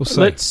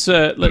 Let's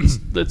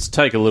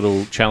take a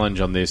little challenge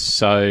on this.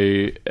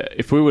 So,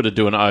 if we were to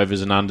do an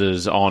overs and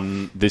unders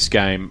on this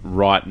game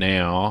right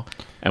now,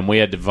 and we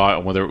had to vote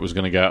on whether it was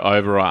going to go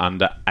over or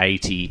under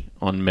 80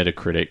 on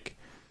Metacritic,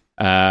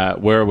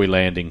 where are we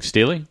landing,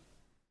 Steely?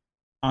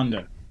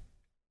 Under.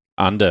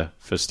 Under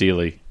for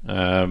Steely.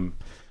 Far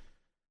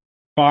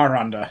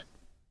under.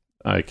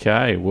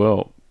 Okay,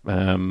 well,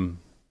 under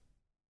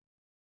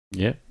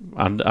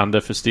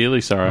for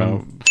Steely. Sorry,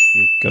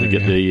 you've got to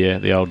get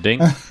the old ding.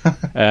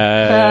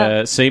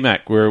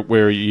 C-Mac, where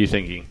are you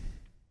thinking?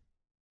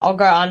 I'll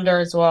go under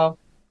as well.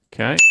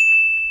 Okay.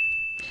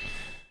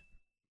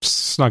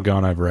 It's not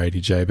going over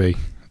 80, JB.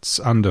 It's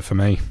under for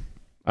me.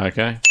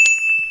 Okay.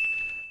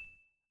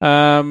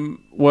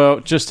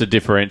 Well, just to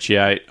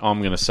differentiate, I'm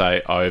going to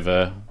say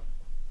over,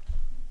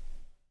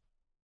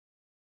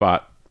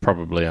 but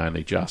probably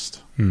only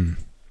just.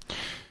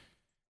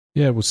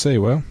 Yeah, we'll see.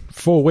 Well,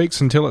 4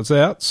 weeks until it's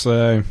out,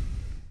 so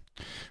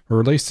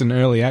released in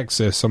early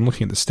access. I'm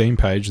looking at the Steam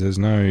page. There's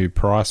no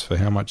price for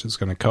how much it's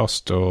going to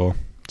cost, wait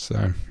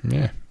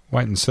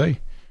and see.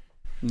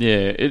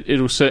 Yeah,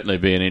 it'll certainly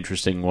be an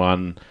interesting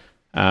one.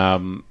 I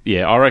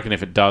reckon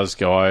if it does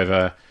go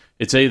over,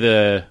 it's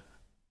either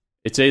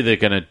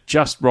going to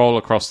just roll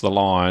across the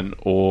line,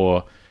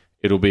 or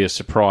it'll be a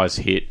surprise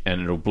hit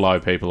and it'll blow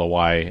people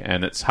away.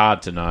 And it's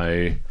hard to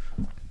know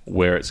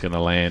where it's going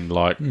to land.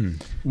 Like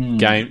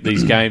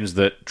these games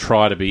that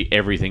try to be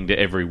everything to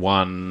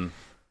everyone,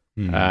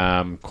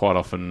 quite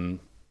often,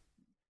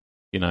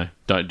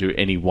 don't do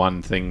any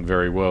one thing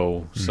very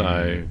well.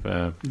 So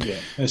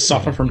they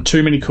suffer from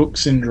too many cook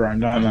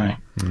syndrome, don't they?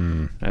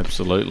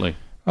 Absolutely.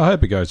 I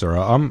hope it goes all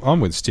right. I'm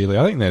with Steely.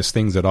 I think there's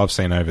things that I've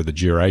seen over the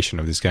duration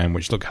of this game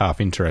which look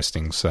half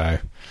interesting, so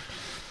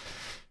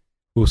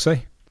we'll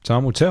see.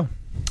 Time will tell.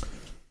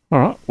 All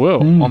right.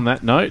 Well, on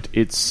that note,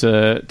 it's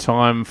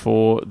time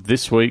for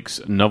this week's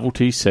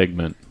novelty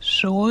segment.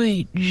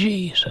 Sweet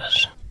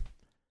Jesus.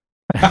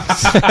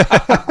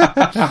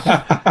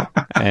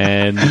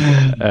 And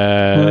the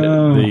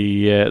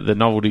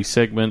novelty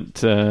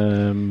segment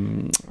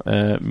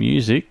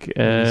music.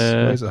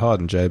 Where's it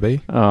hiding,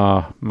 JB?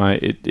 Oh,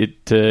 mate,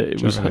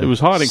 it was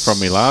hiding from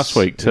me last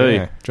week too.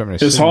 Yeah.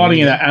 It was hiding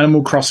in that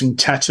Animal Crossing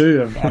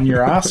tattoo on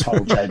your asshole,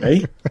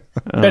 JB.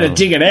 Better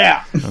dig it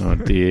out. Oh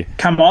dear!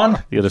 Come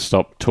on, You got to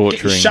stop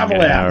torturing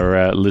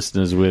our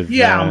listeners with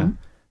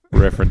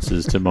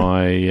references to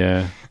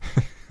my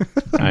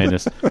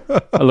anus.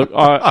 Look,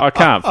 I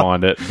can't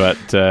find it, but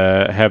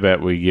how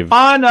about we give...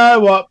 I know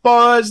what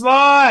boys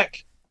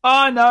like.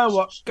 I know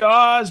what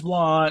guys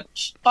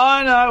want.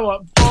 I know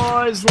what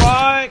boys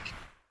like.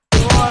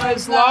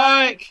 Boys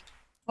like.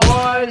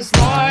 Boys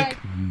like.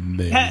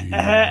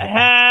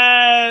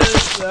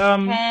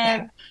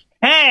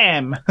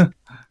 Ham.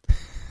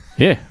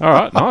 Yeah, all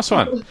right, nice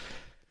one.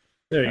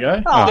 There you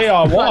go.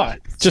 DIY.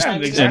 Just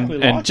Sounds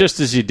exactly and like just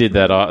as you did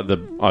that,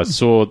 I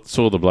saw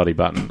the bloody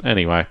button.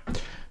 Anyway,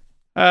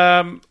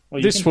 Well,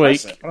 you this can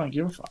press week, it. I don't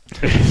give a fuck.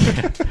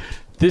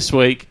 this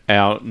week,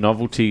 our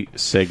novelty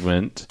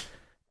segment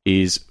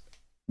is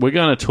we're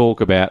going to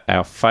talk about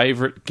our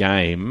favourite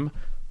game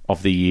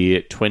of the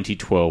year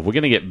 2012. We're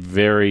going to get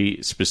very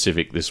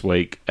specific this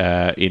week,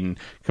 in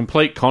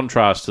complete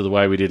contrast to the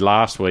way we did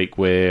last week,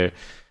 where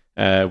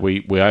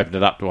we opened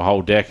it up to a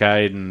whole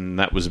decade, and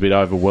that was a bit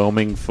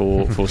overwhelming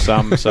for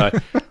some. So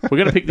we're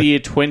going to pick the year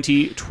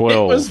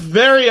 2012. It was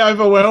very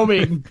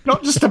overwhelming.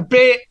 Not just a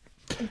bit.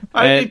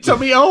 It took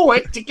me all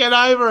week to get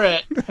over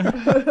it.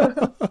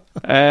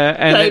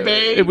 And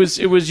it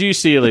was you,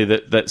 Sealy,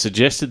 that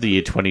suggested the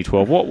year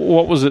 2012.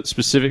 What was it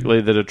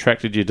specifically that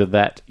attracted you to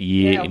that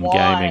year in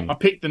why? gaming? I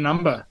picked the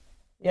number.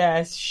 Yeah,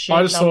 it's shit.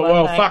 I just thought, number,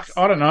 well, thanks. fuck,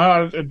 I don't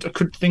know. I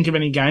couldn't think of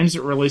any games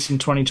that released in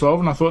 2012,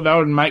 and I thought that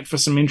would make for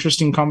some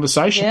interesting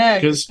conversation. Yeah,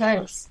 because,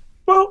 thanks.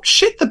 well,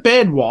 shit the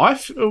bed,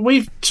 wife.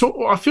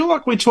 I feel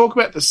like we talk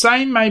about the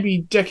same, maybe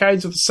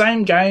decades of the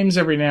same games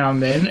every now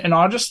and then, and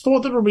I just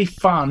thought that it would be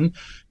fun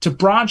to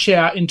branch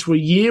out into a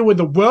year where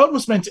the world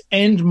was meant to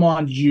end,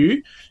 mind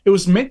you. It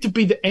was meant to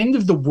be the end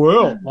of the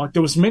world. Like,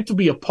 there was meant to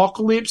be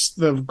apocalypse,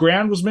 the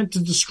ground was meant to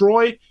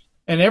destroy,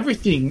 and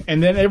everything,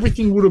 and then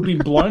everything would have been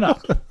blown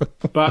up.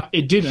 But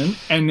it didn't,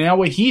 and now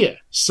we're here.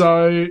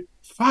 So,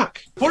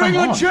 fuck. Putting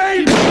come on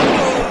chain!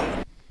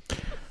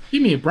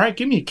 Give me a break.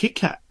 Give me a Kit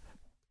Kat.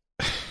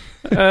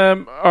 All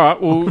right,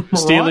 well,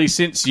 Steely, Right.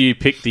 since you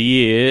picked the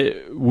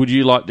year, would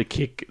you like to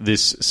kick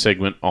this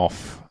segment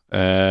off?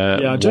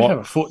 Yeah, I do have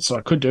a foot, so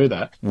I could do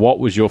that. What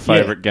was your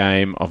favourite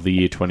game of the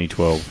year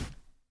 2012?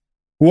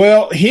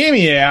 Well, hear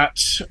me out.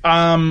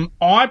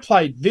 I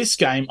played this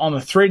game on the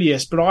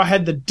 3DS, but I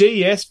had the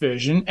DS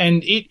version,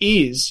 and it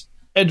is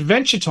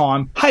Adventure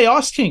Time. Hey,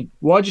 Ice King,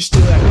 why'd you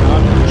steal that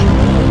garbage?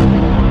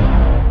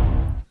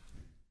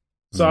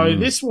 So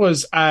this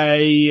was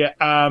a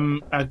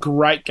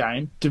great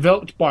game,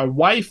 developed by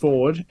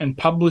WayForward and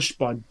published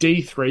by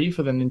D3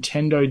 for the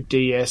Nintendo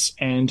DS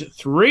and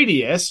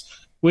 3DS.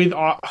 With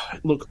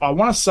look, I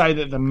want to say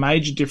that the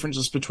major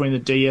differences between the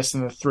DS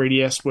and the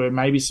 3DS were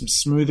maybe some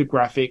smoother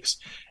graphics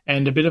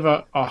and a bit of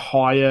a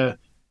higher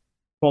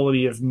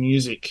quality of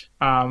music,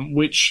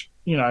 which,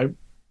 you know,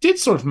 did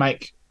sort of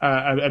make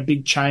a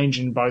big change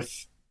in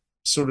both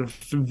sort of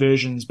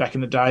versions back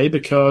in the day.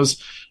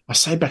 Because I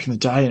say back in the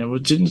day, and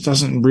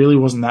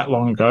wasn't that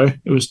long ago.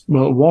 It was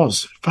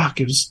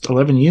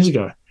 11 years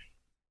ago.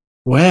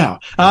 Wow.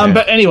 Yeah.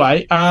 But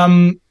anyway,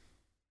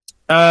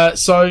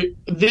 so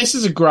this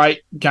is a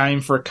great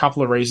game for a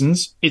couple of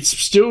reasons. It's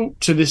still,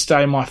 to this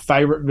day, my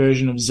favourite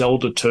version of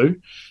Zelda 2.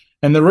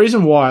 And the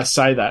reason why I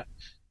say that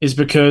is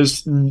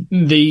because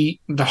the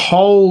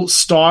whole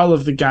style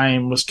of the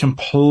game was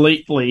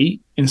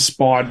completely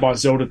inspired by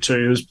Zelda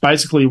 2. It was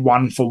basically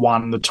one for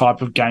one, the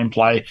type of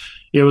gameplay.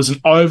 It was an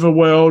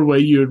overworld where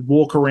you would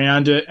walk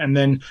around it, and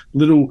then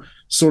little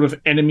sort of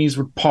enemies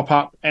would pop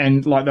up,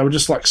 and like they were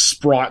just like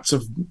sprites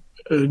of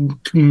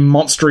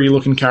monstery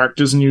looking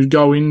characters, and you'd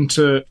go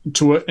into it,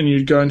 and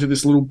you'd go into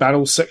this little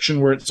battle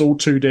section where it's all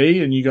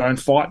 2D, and you go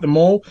and fight them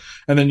all,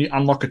 and then you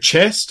unlock a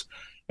chest,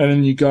 and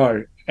then you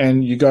go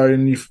and you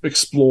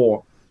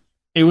explore.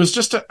 It was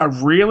just a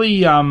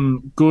really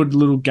good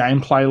little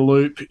gameplay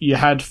loop. You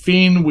had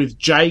Finn with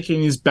Jake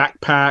in his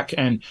backpack,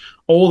 and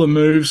all the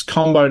moves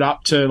comboed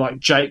up to, like,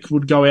 Jake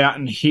would go out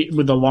and hit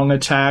with a long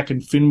attack,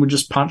 and Finn would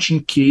just punch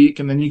and kick,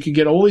 and then you could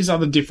get all these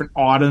other different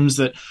items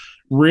that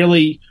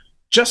really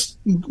just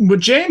were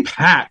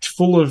jam-packed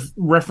full of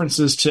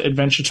references to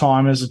Adventure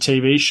Time as a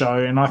TV show,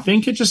 and I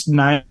think it just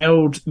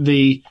nailed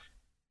the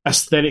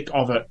aesthetic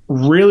of it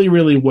really,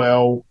 really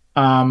well.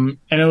 And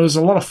it was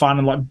a lot of fun,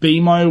 and like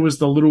BMO was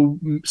the little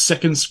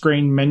second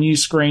screen menu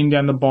screen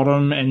down the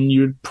bottom, and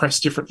you'd press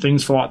different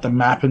things for like the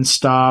map and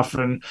stuff,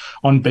 and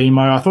on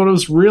BMO. I thought it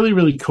was really,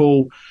 really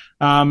cool.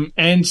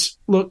 And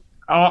look,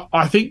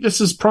 I think this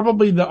is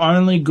probably the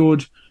only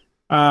good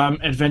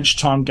Adventure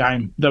Time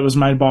game that was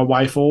made by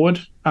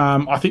WayForward.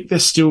 I think they're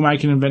still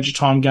making Adventure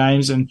Time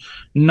games, and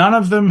none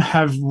of them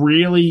have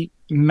really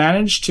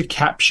managed to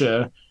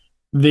capture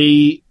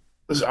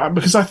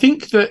because I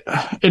think that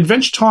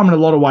Adventure Time in a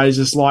lot of ways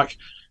is like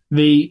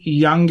the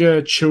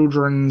younger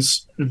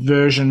children's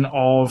version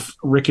of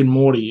Rick and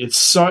Morty.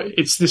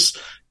 It's this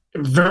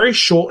very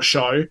short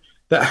show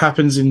that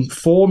happens in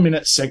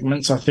 4-minute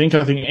segments. I think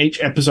each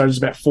episode is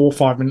about 4 or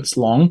 5 minutes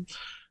long.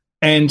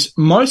 And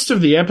most of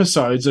the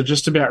episodes are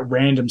just about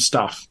random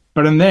stuff.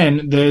 But and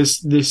then there's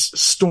this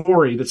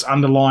story that's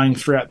underlying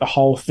throughout the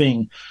whole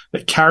thing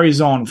that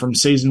carries on from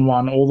season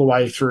 1 all the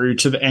way through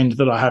to the end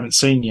that I haven't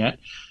seen yet.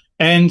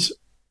 And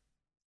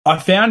I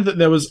found that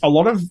there was a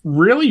lot of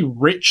really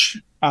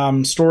rich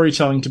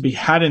storytelling to be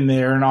had in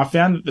there, and I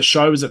found that the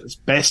show was at its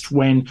best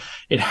when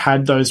it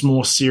had those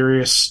more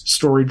serious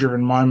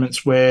story-driven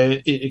moments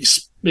where it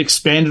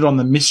expanded on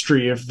the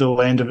mystery of the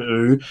land of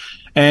Oo.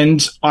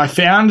 And I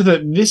found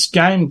that this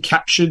game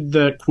captured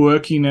the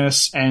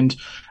quirkiness and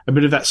a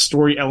bit of that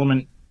story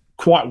element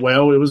quite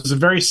well. It was a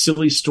very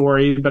silly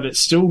story, but it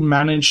still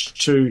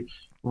managed to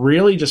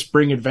really just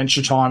bring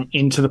Adventure Time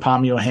into the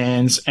palm of your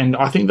hands, and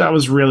I think that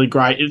was really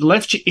great. It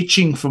left you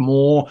itching for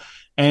more,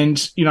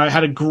 and it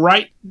had a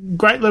great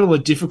level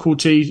of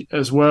difficulty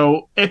as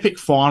well. Epic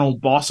final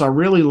boss. I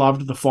really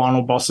loved the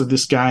final boss of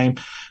this game,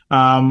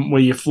 where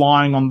you're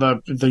flying on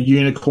the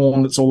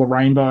unicorn that's all a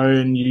rainbow,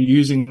 and you're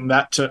using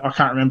that to, I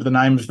can't remember the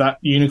name of that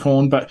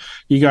unicorn, but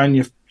you go and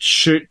you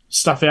shoot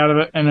stuff out of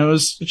it, and it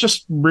was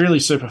just really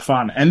super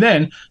fun. And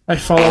then they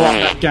follow up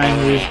that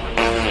game with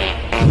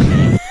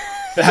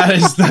that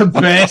is the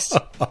best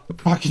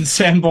fucking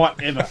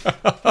soundbite ever.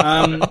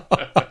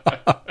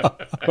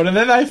 But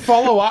then they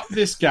follow up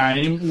this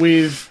game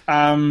with,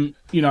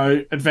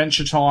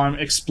 Adventure Time,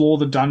 Explore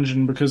the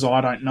Dungeon Because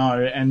I Don't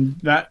Know. And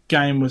that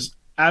game was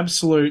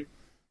absolute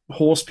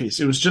horse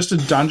piss. It was just a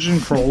dungeon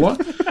crawler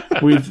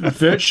with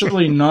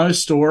virtually no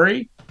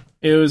story.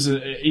 It was,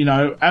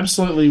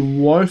 absolutely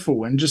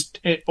woeful. And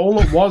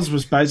all it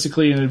was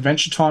basically an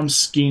Adventure Time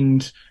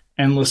skinned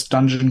endless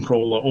dungeon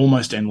crawler,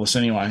 almost endless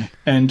anyway,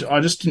 and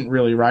I just didn't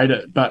really rate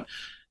it. But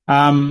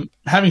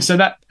having said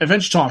that,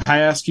 Adventure Time,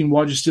 hey, asking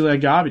why'd you steal our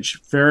garbage?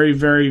 Very,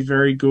 very,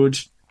 very good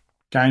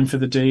game for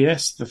the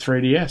DS, the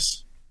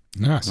 3DS.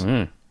 Nice.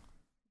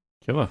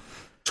 Killer.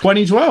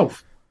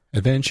 2012.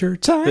 Adventure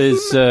Time.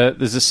 There's a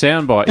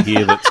soundbite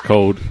here that's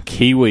called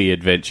Kiwi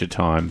Adventure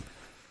Time.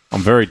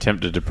 I'm very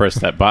tempted to press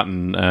that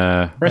button.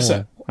 Press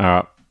it. All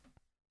right.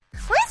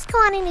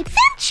 Blizzcon an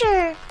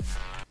adventure.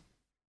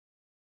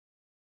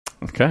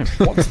 Okay.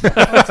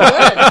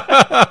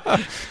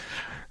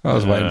 I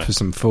was waiting for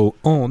some full.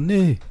 Oh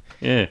no!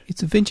 Yeah,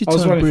 it's Adventure I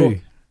was Time, waiting bro.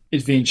 for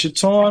Adventure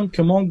Time.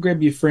 Come on,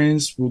 grab your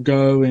friends. We'll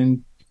go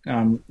and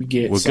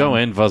get. We'll go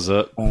and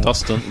visit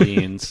Dustin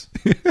Liens.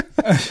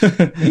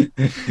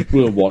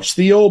 We'll watch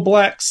the All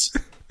Blacks.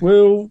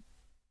 We'll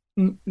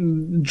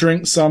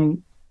drink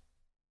some.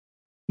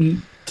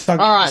 All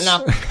right,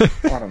 now.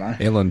 I don't know.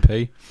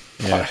 LNP.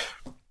 Yeah.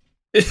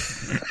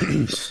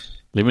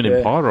 Lemon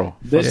in Pyro.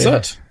 That's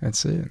it.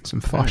 That's it.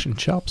 Some fish and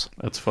chops.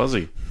 That's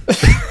fuzzy.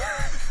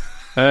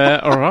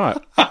 All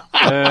right.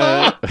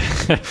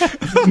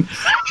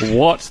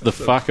 What the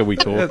fuck are we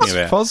talking That's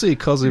about? fuzzy,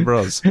 cozzy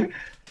bros. All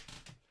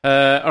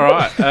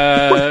right.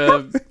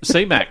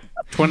 CMAC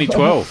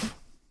 2012.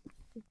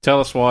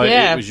 Tell us why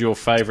it was your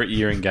favourite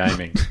year in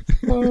gaming.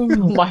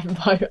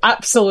 my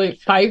absolute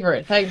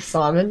favourite. Thanks,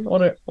 Simon.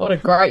 What a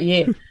great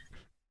year.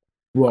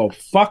 Well,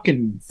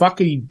 fucking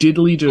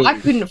diddly do. I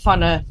couldn't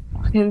find a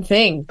fucking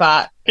thing,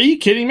 but are you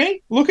kidding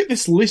me? Look at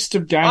this list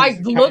of games. I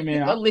looked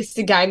at the list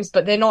of games,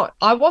 but they're not.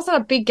 I wasn't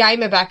a big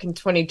gamer back in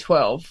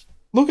 2012.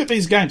 Look at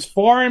these games: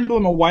 Fire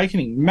Emblem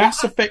Awakening,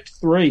 Mass Effect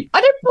 3. I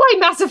didn't play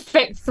Mass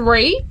Effect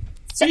 3.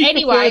 So FIFA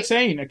anyway,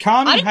 13,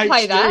 Akami I didn't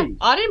play that. HD.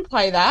 I didn't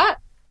play that.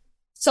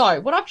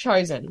 So what I've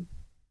chosen: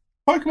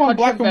 Pokemon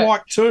Black and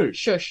White 2.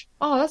 Shush.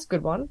 Oh, that's a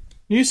good one.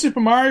 New Super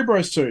Mario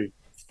Bros. 2.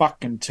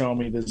 Fucking tell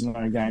me there's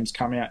no games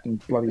come out in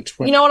bloody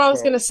 20. You know what I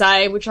was going to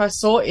say, which I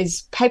saw,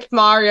 is Paper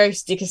Mario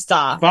Sticker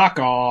Star. Fuck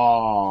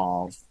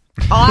off.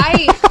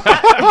 Wow.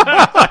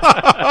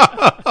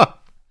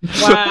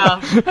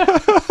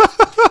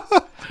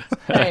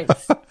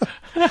 Thanks. So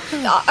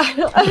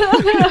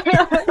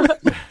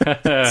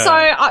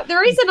the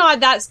reason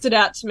that stood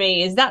out to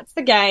me is that's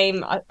the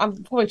game,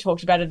 I've probably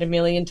talked about it a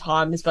million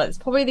times, but it's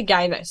probably the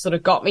game that sort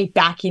of got me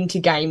back into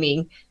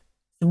gaming.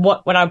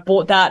 When I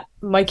bought that,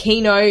 my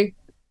Kino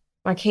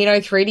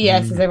 3DS,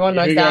 as everyone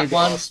knows that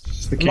one.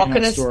 It's the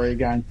Kino story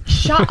again.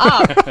 Shut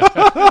up.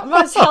 I'm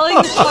not telling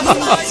the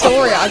fucking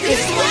story.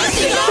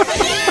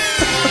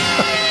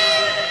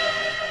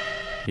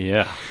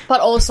 Yeah.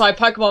 But also,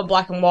 Pokemon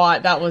Black and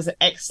White, that was an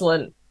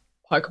excellent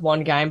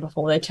Pokemon game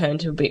before they turned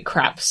to a bit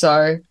crap.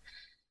 So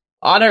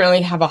I don't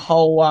really have a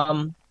whole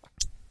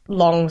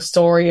long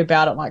story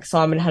about it like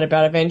Simon had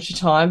about Adventure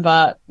Time.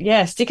 But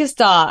yeah, Sticker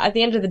Star, at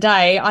the end of the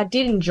day, I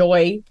did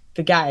enjoy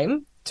the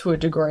game to a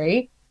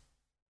degree.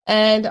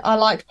 And I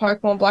liked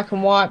Pokemon Black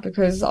and White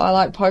because I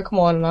like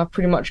Pokemon and I've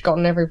pretty much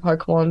gotten every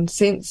Pokemon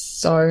since.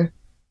 So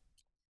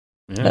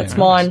that's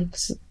mine.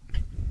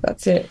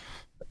 That's it.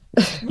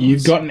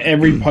 You've gotten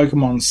every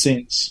Pokemon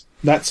since.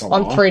 That's a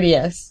lie. On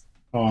 3DS.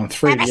 Oh, on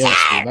 3DS.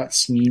 Well,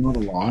 that's not a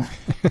lie.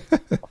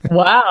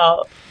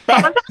 Wow.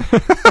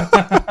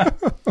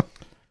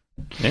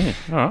 Yeah.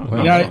 All right.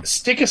 You know,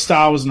 Sticker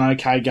Star was an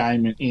okay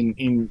game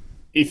in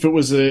if it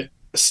was a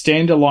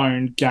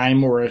standalone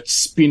game or a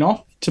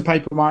spin-off to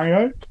Paper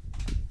Mario,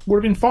 would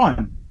have been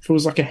fine. If it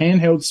was like a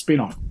handheld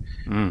spin-off.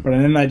 But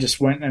then they just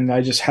went and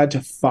they just had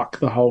to fuck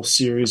the whole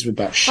series with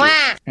that shit.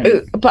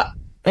 But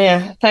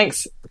yeah,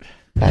 thanks.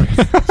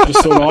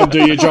 Just thought I'd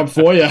do your job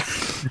for you.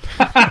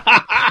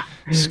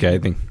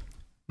 Scathing.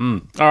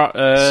 All right.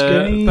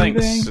 Scathing.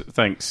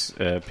 Thanks,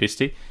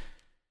 Pisty.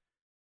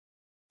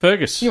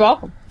 Fergus. You're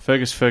welcome.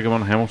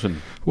 Fergamon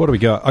Hamilton. What do we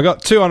got? I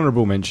got 2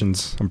 honourable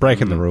mentions. I'm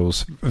breaking the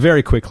rules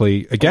very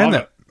quickly. A game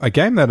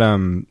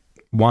that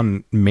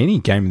won many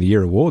Game of the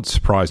Year awards.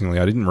 Surprisingly,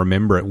 I didn't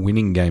remember it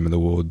winning Game of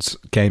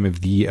the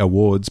Year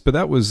awards, but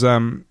that was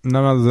none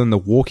other than the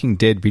Walking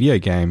Dead video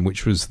game,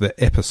 which was the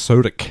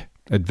episodic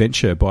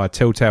adventure by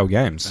Telltale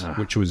Games,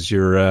 which was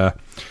your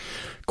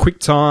quick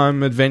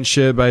time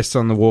adventure based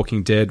on The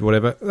Walking Dead,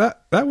 whatever.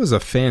 That was a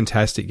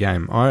fantastic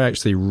game. I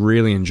actually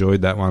really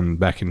enjoyed that one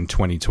back in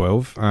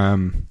 2012.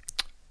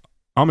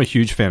 I'm a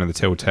huge fan of the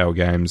Telltale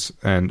Games,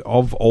 and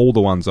of all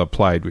the ones I've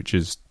played, which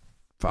is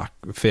a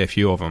fair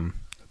few of them,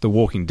 The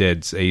Walking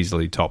Dead's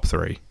easily top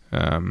 3.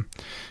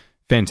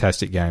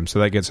 Fantastic game, so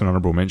that gets an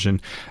honourable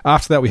mention.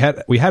 After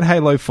that, we had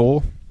Halo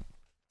 4.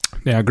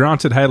 Now,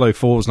 granted, Halo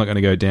 4 is not going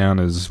to go down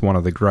as one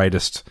of the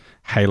greatest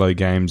Halo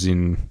games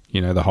in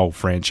the whole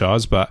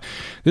franchise, but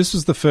this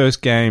was the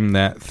first game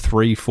that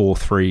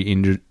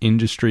 343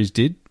 Industries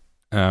did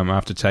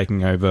after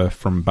taking over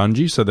from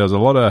Bungie. So there was a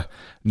lot of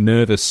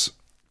nervous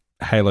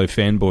Halo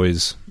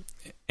fanboys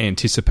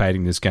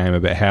anticipating this game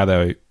about how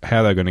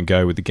they're going to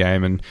go with the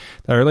game, and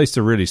they released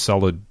a really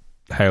solid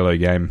Halo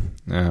game,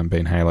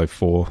 being Halo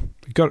 4.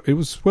 It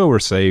was well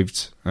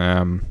received.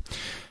 I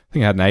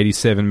think it had an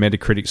 87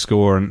 Metacritic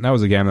score, and that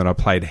was a game that I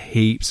played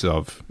heaps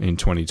of in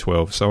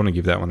 2012, so I want to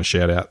give that one a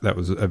shout out. That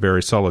was a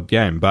very solid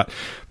game. But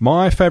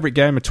my favourite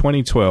game of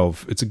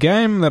 2012, it's a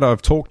game that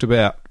I've talked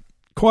about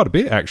quite a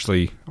bit,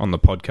 actually, on the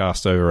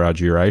podcast over our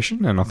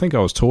duration, and I think I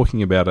was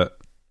talking about it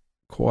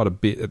quite a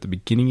bit at the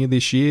beginning of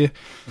this year.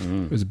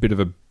 It was a bit of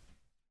a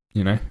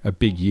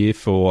big year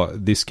for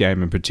this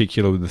game in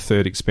particular, with the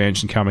 3rd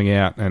expansion coming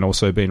out and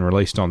also being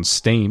released on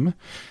Steam.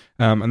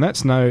 And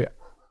that's none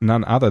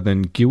other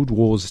than Guild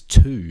Wars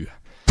 2.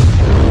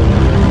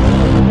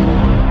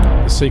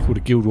 The sequel to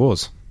Guild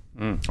Wars.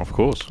 Of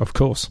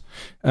course.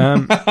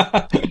 In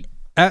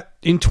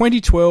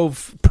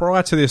 2012,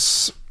 prior to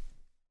this,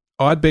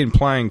 I'd been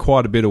playing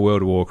quite a bit of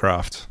World of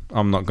Warcraft.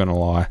 I'm not going to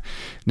lie.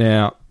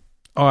 Now,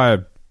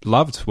 I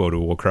loved World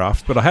of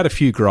Warcraft, but I had a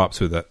few gripes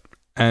with it.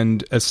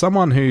 And as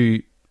someone who,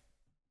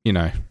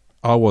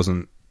 I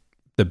wasn't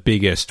the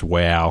biggest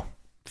WoW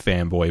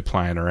fanboy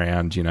playing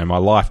around, my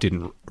life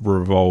didn't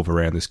revolve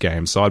around this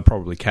game, so I'd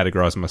probably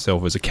categorise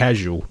myself as a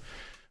casual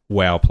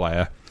WoW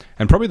player.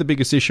 And probably the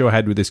biggest issue I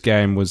had with this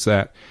game was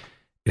that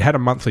it had a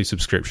monthly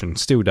subscription,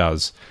 still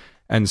does.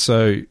 And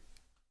so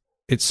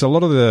it's a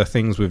lot of the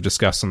things we've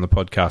discussed on the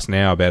podcast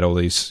now about all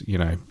these,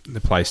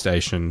 the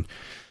PlayStation,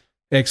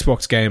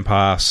 Xbox Game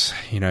Pass,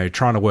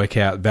 trying to work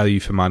out value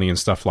for money and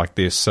stuff like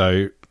this.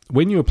 So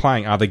when you were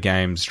playing other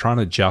games, trying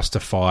to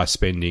justify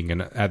spending,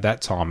 and at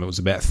that time it was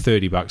about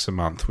 $30 a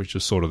month, which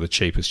was sort of the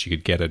cheapest you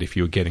could get it if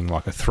you were getting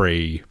like a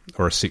 3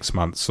 or a 6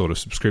 month sort of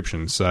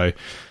subscription. So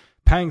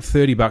paying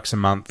 $30 a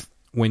month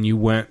when you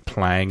weren't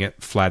playing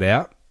it flat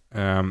out,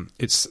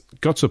 it's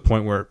got to a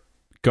point where it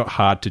got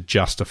hard to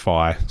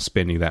justify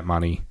spending that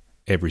money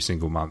every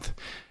single month.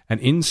 And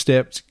in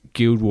stepped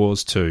Guild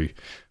Wars 2,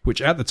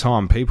 which at the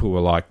time people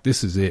were like,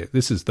 this is it.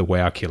 This is the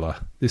WoW killer.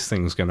 This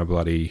thing's going to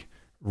bloody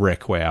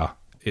wreck WoW.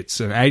 It's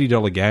an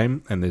 $80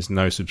 game and there's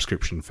no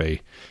subscription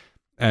fee.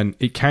 And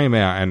it came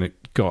out and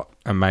it got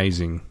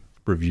amazing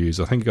reviews.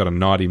 I think it got a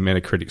 90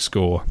 Metacritic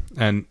score.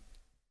 And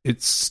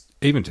it's,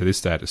 even to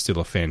this day, it's still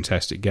a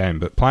fantastic game.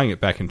 But playing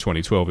it back in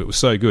 2012, it was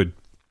so good.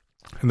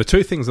 And the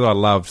two things that I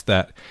loved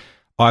that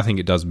I think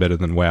it does better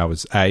than WoW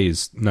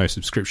is no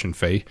subscription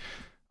fee.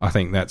 I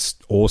think that's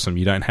awesome.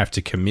 You don't have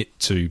to commit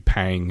to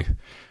paying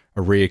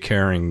a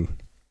reoccurring,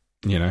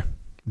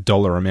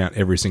 dollar amount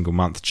every single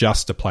month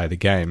just to play the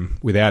game.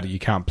 Without it, you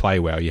can't play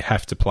WoW. You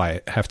have to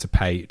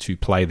pay to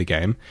play the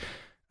game.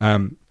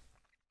 But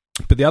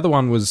the other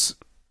one was,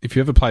 if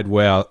you ever played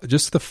WoW,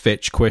 just the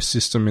fetch quest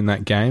system in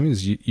that game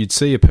is you'd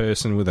see a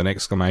person with an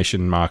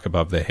exclamation mark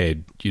above their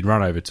head. You'd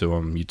run over to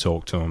them, you'd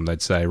talk to them.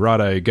 They'd say,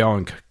 righto, go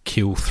and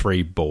kill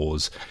 3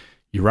 boars.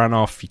 You run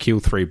off, you kill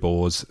 3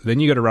 boars.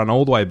 Then you got to run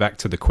all the way back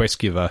to the quest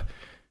giver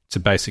to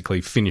basically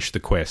finish the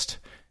quest.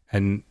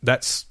 And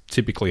that's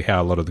typically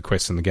how a lot of the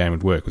quests in the game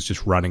would work, was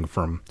just running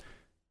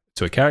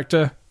to a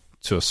character,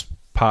 to a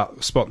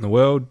spot in the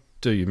world,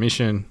 do your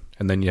mission,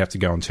 and then you have to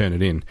go and turn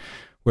it in.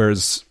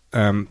 Whereas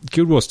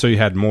Guild Wars 2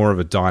 had more of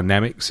a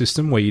dynamic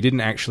system where you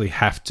didn't actually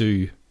have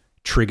to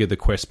trigger the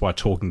quest by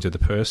talking to the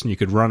person. You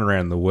could run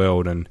around the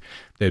world and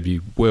there'd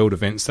be world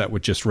events that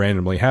would just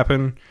randomly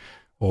happen,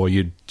 or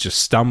you'd just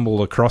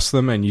stumble across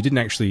them and you didn't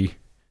actually...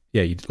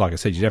 Yeah, like I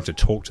said, you'd have to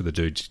talk to the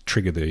dude to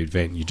trigger the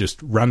event. You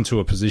just run to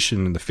a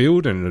position in the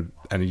field and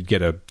you'd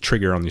get a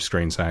trigger on your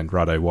screen saying,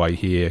 righto, why you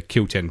here,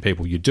 kill 10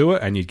 people. You do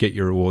it and you'd get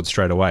your reward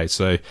straight away.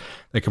 So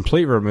they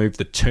completely removed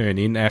the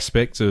turn-in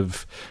aspect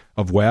of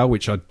WoW,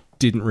 which I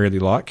didn't really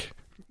like.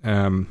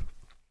 On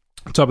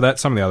top of that,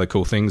 some of the other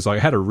cool things, like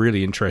it had a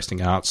really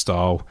interesting art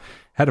style,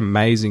 had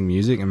amazing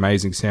music,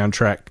 amazing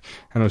soundtrack,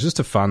 and it was just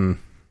a fun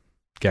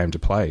game to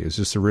play. It was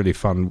just a really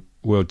fun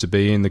world to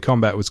be in. The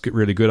combat was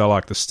really good. I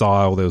liked the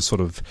style. There was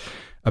sort of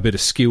a bit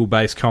of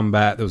skill-based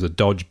combat. There was a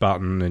dodge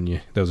button,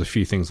 and there was a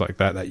few things like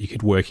that you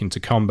could work into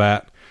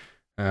combat.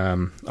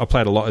 I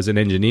played a lot as an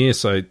engineer,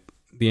 so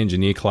the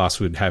engineer class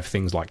would have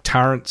things like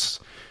turrets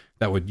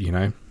that would,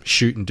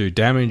 shoot and do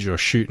damage, or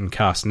shoot and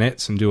cast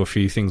nets and do a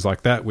few things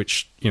like that,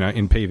 which,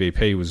 in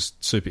PvP was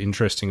super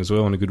interesting as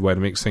well and a good way to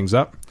mix things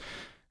up.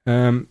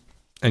 And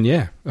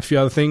yeah, a few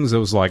other things. There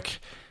was like...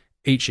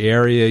 Each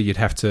area you'd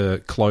have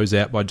to close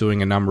out by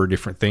doing a number of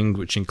different things,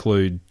 which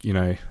include,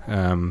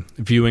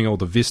 viewing all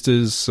the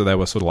vistas. So they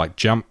were sort of like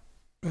jump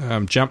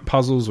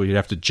puzzles, where you'd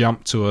have to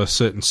jump to a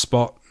certain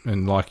spot.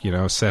 And like,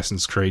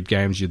 Assassin's Creed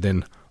games, you'd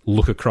then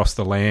look across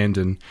the land.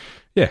 And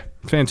yeah,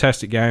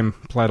 fantastic game.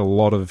 Played a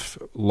lot of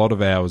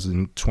hours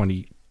in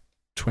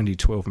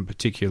 2012 in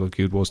particular,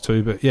 Guild Wars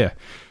 2. But yeah,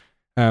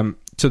 to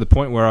the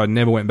point where I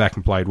never went back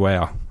and played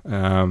WoW.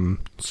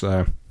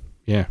 So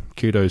yeah,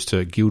 kudos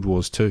to Guild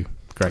Wars 2.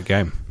 Great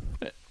game.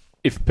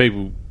 If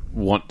people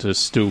want to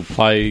still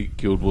play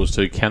Guild Wars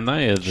 2, can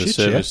they? Are the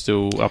servers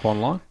still up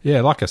online? Yeah,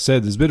 like I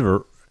said, there's a bit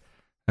of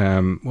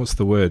a... what's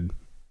the word?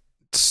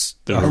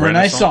 A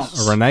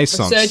renaissance. A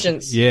renaissance.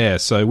 Resurgence. Yeah,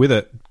 so with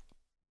it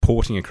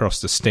porting across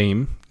to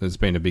Steam, there's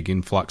been a big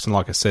influx. And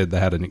like I said, they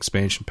had an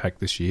expansion pack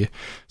this year.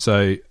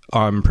 So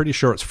I'm pretty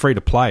sure it's free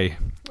to play.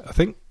 I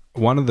think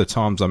one of the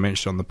times I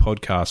mentioned on the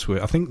podcast,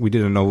 where I think we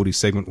did an oldie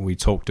segment where we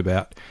talked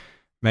about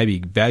maybe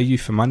value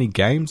for money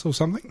games or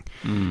something.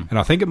 And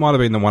I think it might have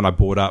been the one I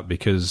bought up,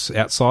 because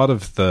outside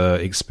of the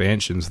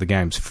expansions, the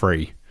game's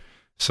free.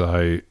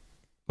 So,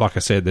 like I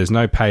said, there's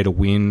no pay to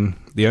win.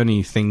 The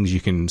only things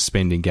you can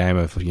spend in game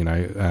are,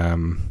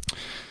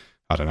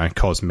 I don't know,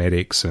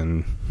 cosmetics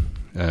and,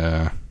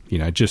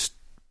 just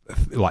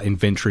like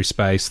inventory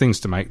space,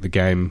 things to make the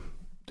game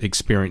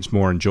experience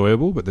more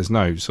enjoyable, but there's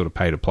no sort of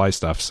pay to play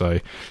stuff. So,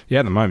 yeah,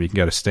 at the moment you can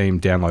go to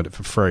Steam, download it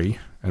for free,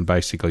 and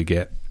basically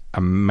get a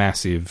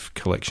massive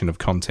collection of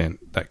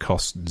content that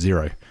costs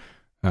zero.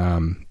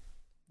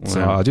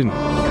 So I didn't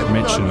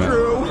mention it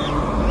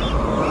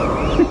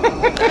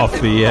off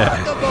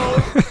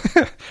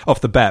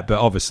the bat, but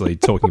obviously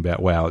talking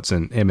about WoW, it's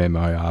an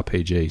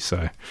MMORPG.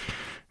 So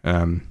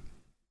yeah,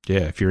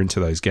 if you're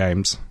into those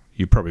games,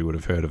 you probably would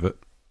have heard of it.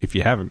 If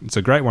you haven't, it's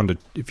a great one to.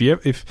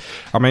 If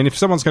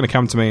someone's going to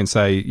come to me and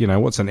say,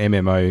 what's an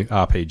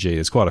MMORPG?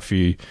 There's quite a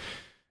few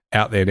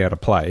out there now to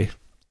play.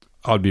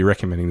 I'd be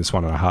recommending this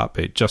one in a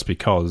heartbeat, just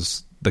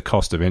because the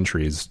cost of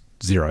entry is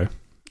zero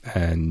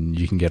and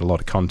you can get a lot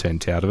of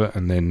content out of it.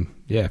 And then,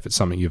 yeah, if it's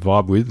something you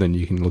vibe with, then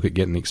you can look at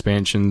getting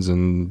expansions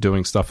and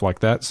doing stuff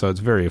like that. So it's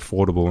very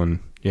affordable and,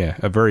 yeah,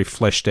 a very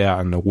fleshed out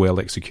and a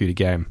well-executed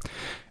game.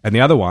 And the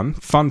other one,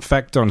 fun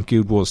fact on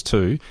Guild Wars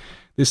 2,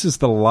 this is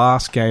the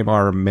last game I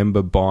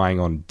remember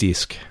buying on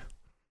disc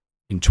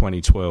in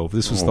 2012.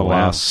 This was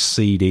last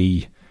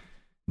CD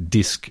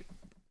disc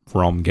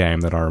ROM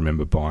game that I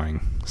remember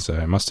buying. So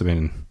it must have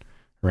been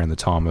around the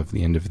time of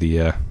the end of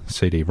the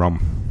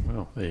CD-ROM.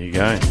 Well, there you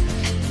go.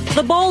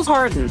 The ball's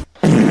hardened.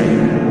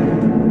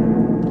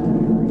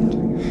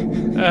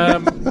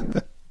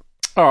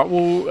 All right,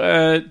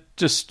 well,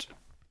 just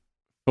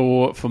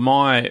for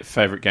my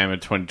favourite game of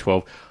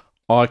 2012,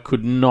 I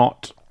could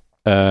not,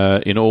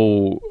 in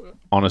all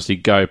honesty,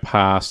 go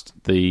past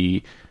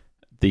the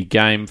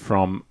game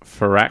from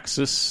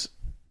Firaxis,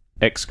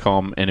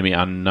 XCOM Enemy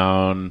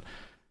Unknown.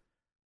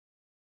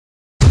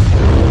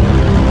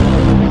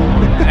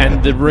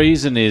 And the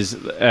reason is,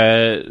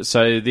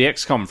 so the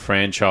XCOM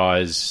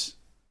franchise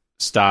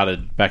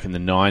started back in the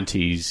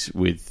 90s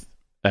with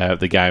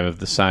the game of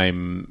the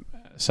same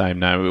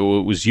name.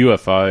 It was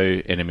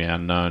UFO Enemy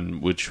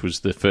Unknown, which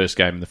was the first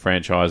game in the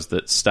franchise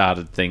that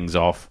started things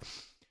off.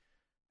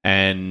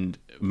 And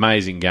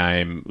amazing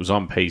game. It was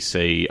on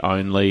PC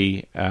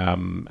only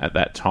at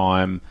that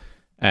time,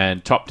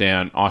 and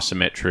top-down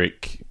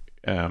isometric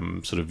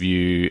sort of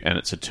view, and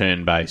it's a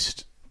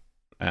turn-based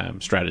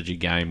strategy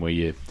game where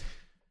you're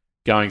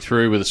going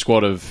through with a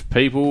squad of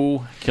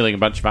people, killing a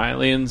bunch of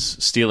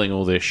aliens, stealing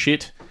all their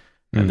shit,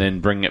 and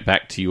then bringing it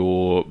back to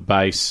your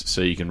base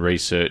so you can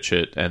research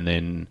it and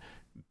then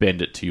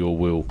bend it to your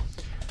will.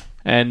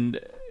 And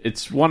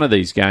it's one of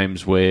these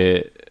games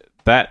where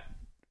that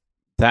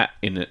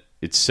in it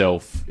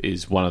itself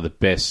is one of the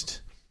best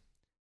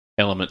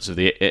elements of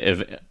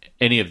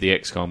any of the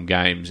XCOM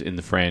games in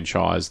the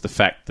franchise. The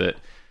fact that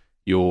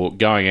you're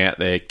going out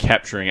there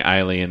capturing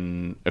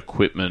alien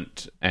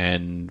equipment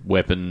and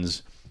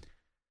weapons.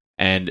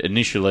 And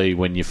initially,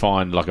 when you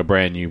find like a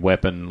brand new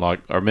weapon, like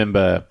I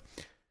remember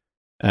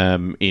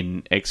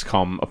in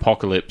XCOM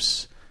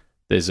Apocalypse,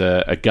 there's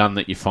a gun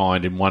that you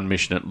find in one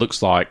mission. It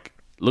looks like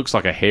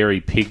a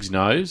hairy pig's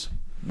nose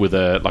with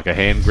a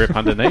hand grip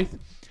underneath.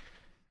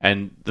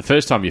 And the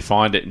first time you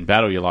find it in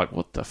battle, you're like,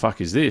 "What the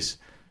fuck is this?"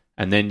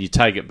 And then you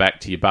take it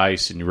back to your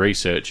base and you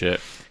research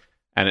it,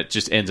 and it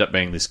just ends up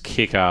being this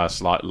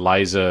kick-ass like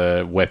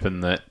laser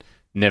weapon that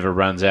never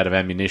runs out of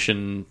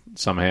ammunition.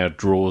 Somehow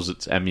draws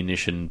its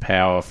ammunition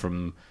power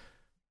from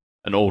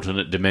an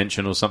alternate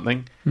dimension or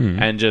something,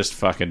 and just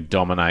fucking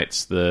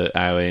dominates the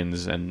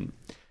aliens. And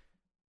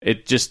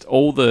it just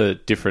all the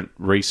different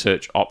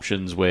research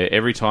options where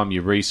every time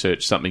you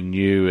research something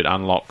new, it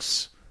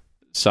unlocks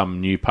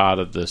some new part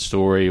of the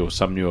story or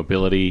some new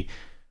ability.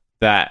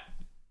 That,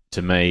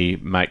 to me,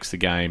 makes the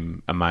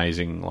game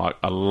amazing. Like,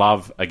 I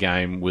love a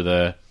game with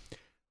a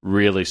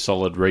really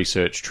solid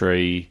research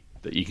tree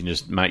that you can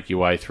just make your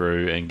way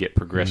through and get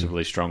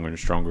progressively stronger and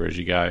stronger as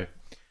you go.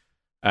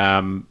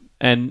 And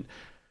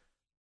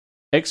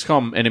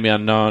XCOM Enemy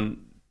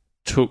Unknown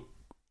took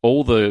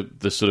all the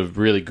sort of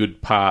really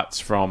good parts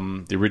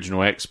from the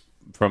original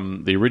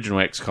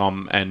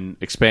XCOM and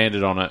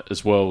expanded on it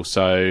as well.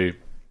 So,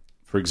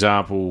 for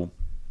example,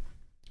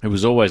 it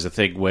was always a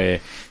thing where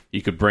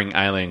you could bring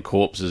alien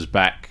corpses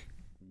back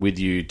with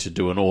you to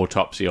do an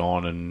autopsy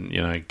on and,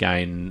 you know,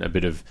 gain a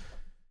bit of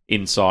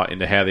insight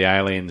into how the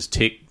aliens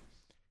tick.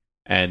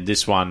 And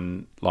this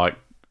one, like,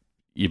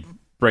 you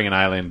bring an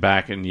alien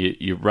back and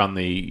you run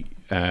the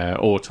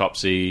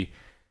autopsy,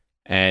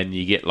 and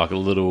you get like a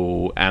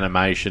little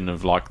animation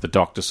of like the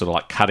doctor sort of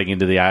like cutting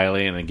into the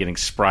alien and getting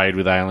sprayed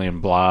with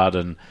alien blood,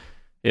 and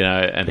you know,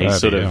 and he's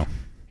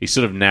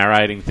sort of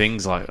narrating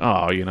things like,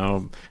 oh, you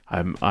know,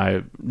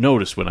 I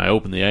noticed when I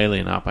opened the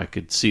alien up, I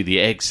could see the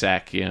egg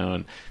sac, you know,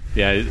 and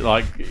yeah,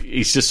 like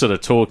he's just sort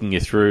of talking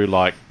you through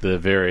like the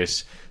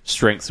various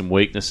strengths and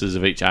weaknesses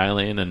of each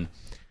alien, and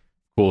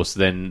of course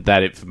then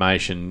that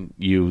information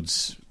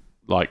yields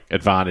like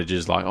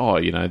advantages like, oh,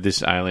 you know,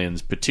 this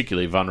alien's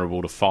particularly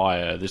vulnerable to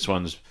fire, this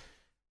one's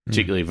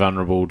particularly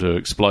vulnerable to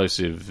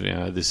explosive, you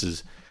know, this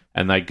is,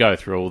 and they go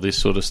through all this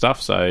sort of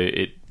stuff. So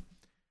it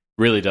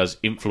really does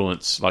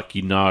influence, like,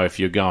 you know, if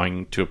you're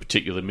going to a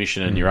particular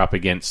mission and you're up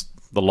against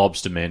the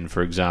lobster men,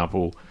 for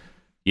example,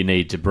 you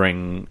need to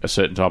bring a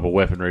certain type of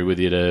weaponry with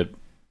you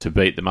to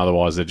beat them,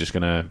 otherwise they're just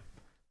going to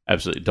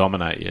absolutely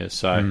dominate you.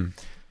 So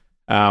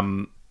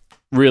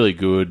really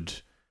good.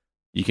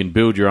 You can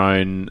build your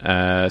own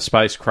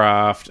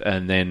spacecraft,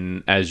 and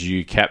then as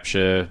you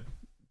capture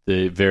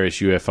the various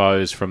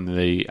UFOs from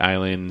the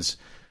aliens,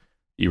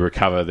 you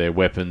recover their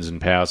weapons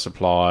and power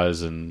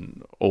supplies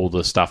and all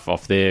the stuff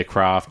off their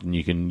craft, and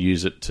you can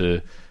use it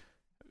to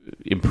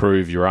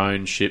improve your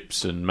own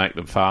ships and make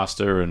them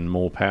faster and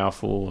more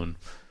powerful and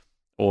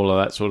all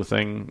of that sort of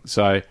thing.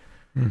 So,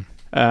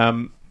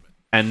 and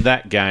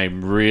that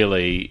game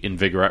really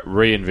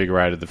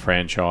reinvigorated the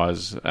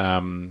franchise,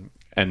 and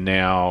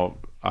now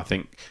I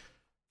think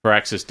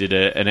Firaxis did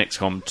an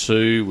XCOM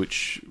 2,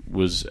 which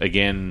was,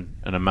 again,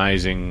 an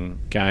amazing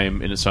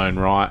game in its own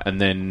right. And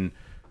then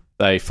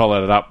they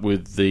followed it up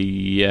with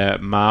the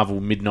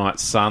Marvel Midnight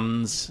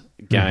Suns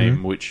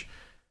game, which,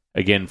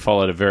 again,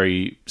 followed a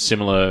very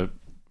similar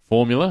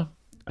formula.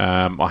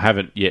 I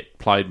haven't yet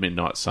played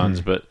Midnight Suns,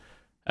 but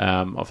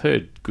I've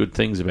heard good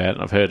things about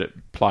it. I've heard it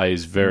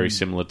plays very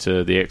similar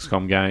to the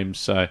XCOM games,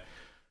 so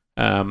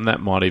that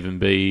might even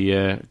be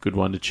a good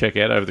one to check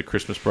out over the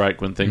Christmas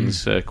break when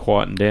things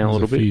quieten down a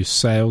little bit. A few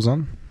sales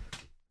on.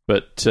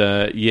 But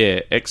yeah,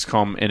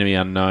 XCOM Enemy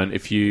Unknown.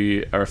 If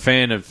you are a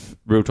fan of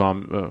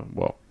real-time,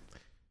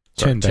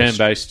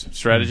 turn-based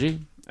strategy,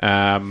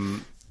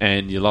 and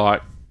you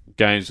like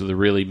games with a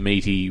really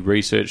meaty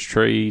research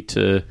tree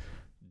to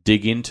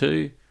dig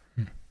into,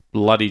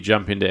 bloody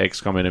jump into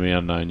XCOM Enemy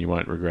Unknown. You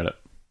won't regret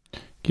it.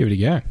 Give it a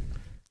go.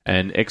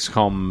 And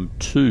XCOM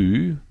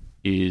 2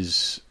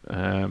 is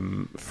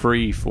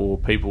free for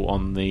people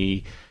on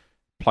the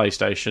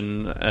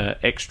PlayStation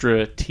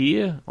Extra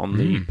tier on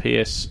the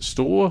PS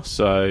Store.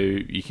 So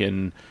you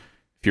can,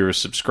 if you're a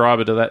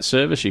subscriber to that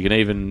service, you can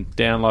even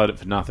download it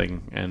for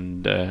nothing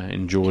and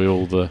enjoy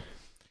all the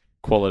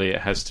quality it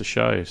has to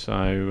show.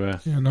 So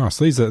yeah, nice.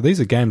 These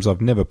are games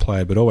I've never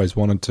played but always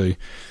wanted to.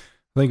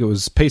 I think it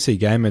was PC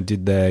Gamer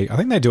did I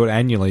think they do it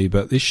annually,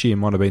 but this year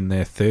might have been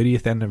their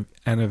 30th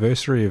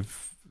anniversary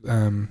of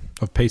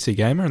PC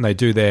Gamer, and they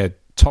do their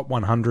top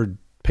 100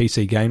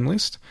 PC game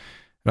list.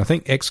 And I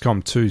think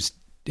XCOM 2's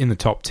in the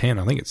top 10.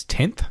 I think it's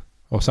 10th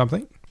or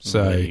something.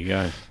 So there you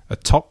go. A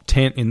top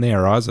 10 in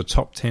their eyes, a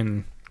top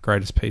 10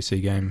 greatest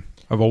PC game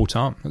of all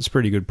time. That's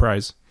pretty good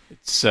praise.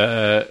 It's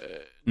not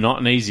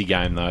an easy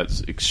game, though.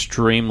 It's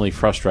extremely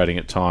frustrating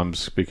at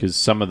times because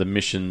some of the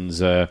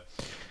missions,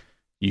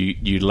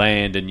 you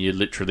land and you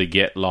literally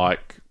get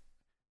like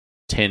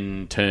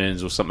 10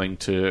 turns or something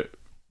to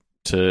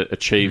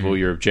achieve all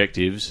your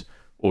objectives,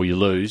 or you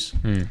lose.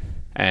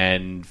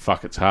 and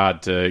fuck, it's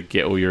hard to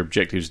get all your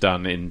objectives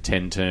done in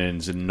 10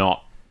 turns and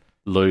not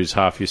lose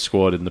half your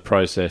squad in the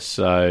process.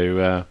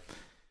 So,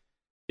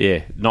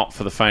 yeah, not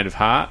for the faint of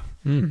heart,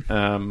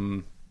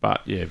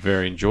 but yeah,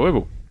 very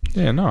enjoyable.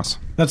 Yeah, nice.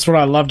 That's what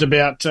I loved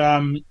about,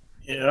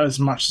 as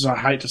much as I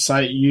hate to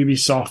say it,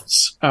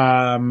 Ubisoft's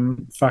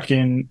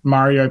fucking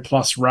Mario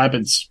plus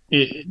Rabbids.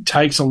 It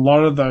takes a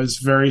lot of those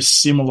very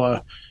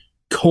similar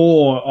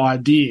core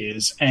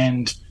ideas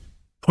and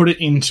put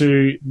it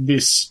into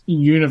this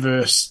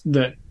universe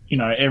that, you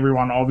know,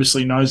 everyone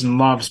obviously knows and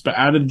loves, but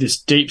added this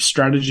deep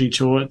strategy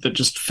to it that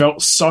just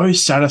felt so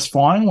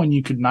satisfying when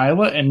you could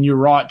nail it. And you're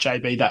right,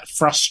 JB, that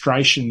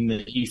frustration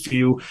that you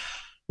feel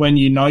when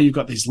you know you've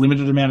got this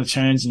limited amount of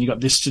turns and you've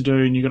got this to do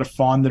and you've got to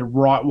find the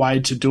right way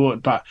to do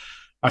it. But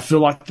I feel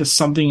like there's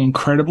something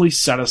incredibly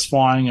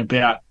satisfying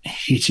about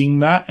hitting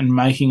that and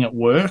making it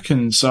work.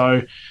 And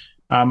so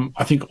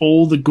I think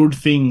all the good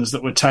things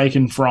that were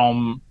taken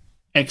from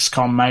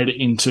XCOM made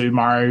it into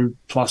Mario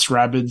plus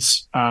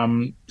Rabbids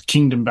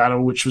Kingdom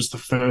Battle, which was the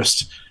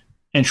first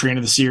entry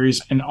into the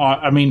series. And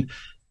I mean,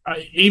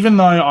 even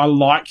though I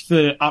like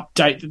the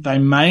update that they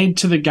made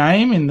to the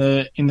game in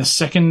the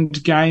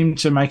second game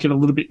to make it a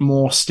little bit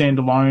more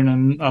standalone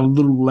and a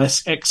little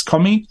less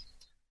XCOM-y,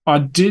 I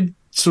did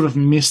sort of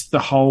miss the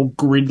whole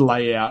grid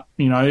layout.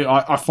 You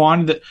know, I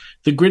find that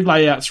the grid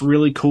layout's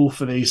really cool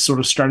for these sort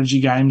of strategy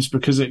games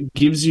because it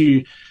gives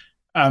you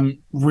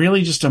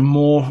really just a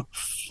more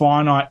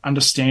finite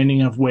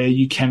understanding of where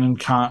you can and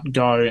can't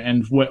go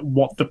and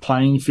what the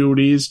playing field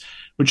is,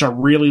 which I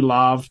really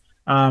love.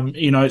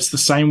 You know, it's the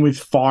same with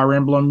Fire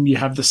Emblem. You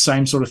have the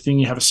same sort of thing.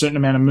 You have a certain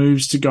amount of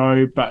moves to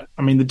go, but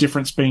I mean, the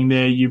difference being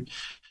there,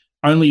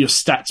 only your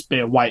stats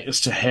bear weight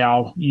as to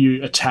how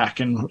you attack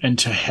and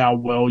to how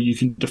well you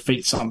can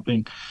defeat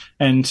something.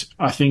 And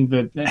I think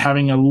that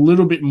having a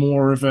little bit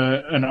more of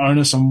an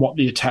onus on what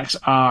the attacks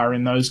are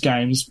in those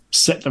games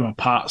set them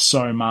apart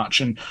so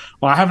much. And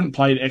I haven't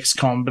played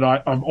XCOM,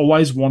 but I've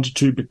always wanted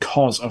to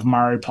because of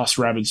Mario plus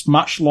Rabbids.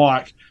 Much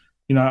like,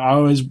 you know, I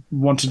always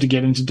wanted to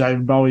get into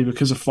David Bowie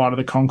because of Flight of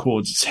the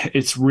Conchords.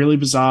 It's really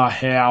bizarre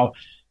how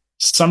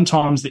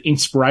sometimes the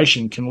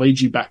inspiration can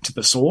lead you back to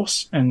the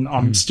source, and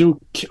I'm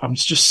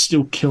just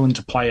still killing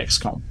to play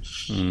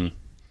XCOM.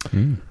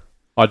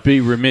 I'd be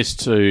remiss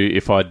too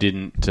if I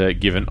didn't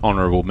give an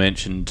honourable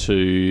mention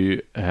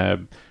to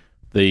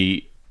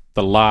the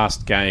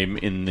last game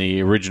in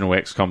the original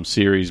XCOM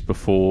series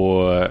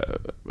before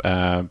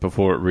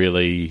it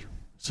really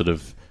sort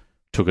of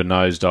took a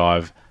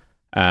nosedive,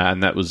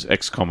 and that was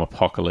XCOM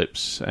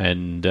Apocalypse.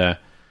 And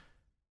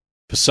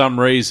for some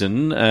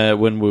reason,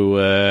 when we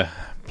were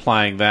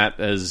playing that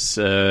as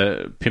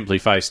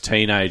pimply-faced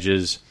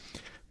teenagers,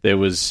 there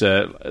was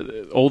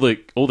all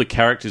the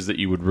characters that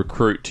you would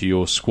recruit to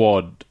your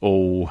squad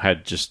all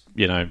had just,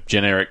 you know,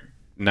 generic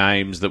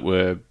names that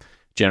were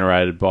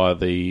generated by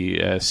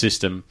the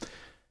system.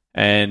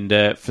 And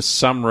for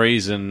some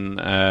reason,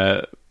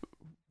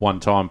 one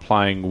time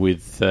playing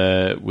with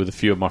a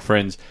few of my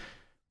friends,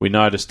 we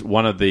noticed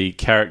one of the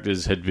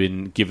characters had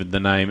been given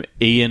the name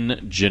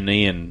Ian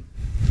Janian.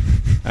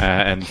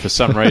 And for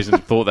some reason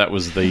thought that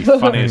was the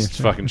funniest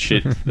fucking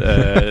shit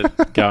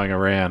going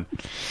around.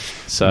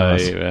 So,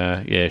 nice.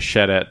 Yeah,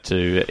 shout out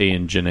to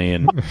Ian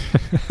Janian.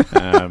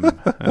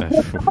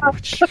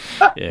 Just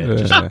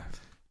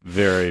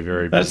very,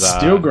 very bizarre. That's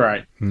still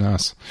great.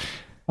 Nice.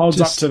 Holds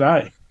up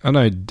today. I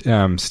know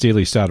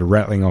Steely started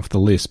rattling off the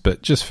list,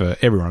 but just for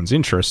everyone's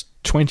interest,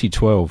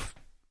 2012,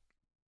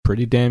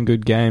 pretty damn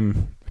good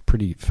game.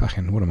 Pretty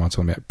fucking, what am I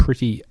talking about?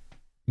 Pretty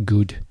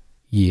good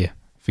year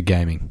for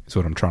gaming is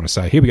what I'm trying to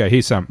say. Here we go.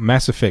 Here's some: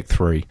 Mass Effect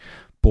 3,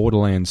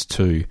 Borderlands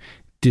 2,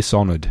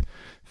 Dishonored,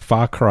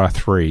 Far Cry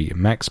 3,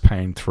 Max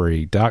Payne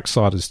 3,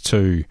 Darksiders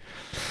 2,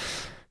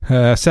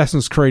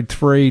 Assassin's Creed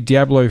 3,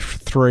 Diablo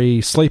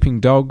 3, Sleeping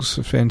Dogs,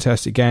 a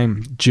fantastic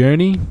game,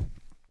 Journey,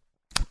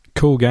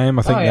 cool game.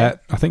 I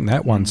think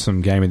that won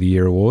some Game of the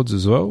Year awards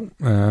as well.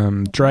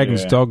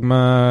 Dragon's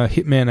Dogma,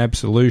 Hitman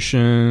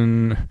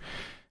Absolution.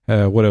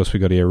 What else we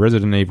got here?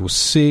 Resident Evil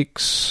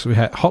 6. We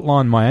had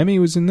Hotline Miami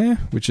was in there,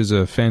 which is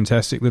a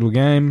fantastic little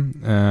game.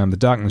 The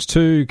Darkness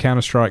 2,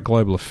 Counter-Strike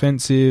Global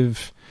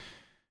Offensive.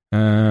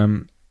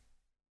 Just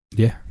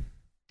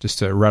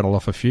to rattle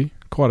off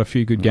quite a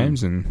few good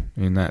games in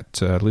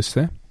that list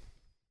there.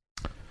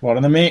 What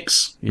in the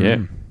mix?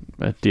 Yeah.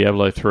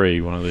 Diablo 3,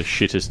 one of the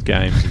shittest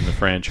games in the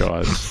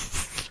franchise.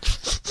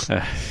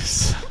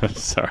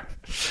 Sorry.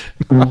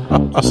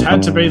 Just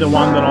had to be the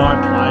one that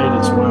I played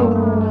as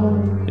well.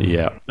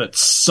 Yeah. That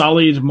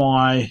sullied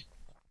my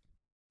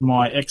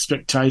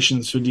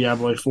expectations for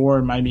Diablo 4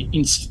 and made me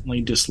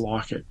instantly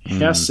dislike it.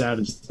 How sad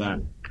is that?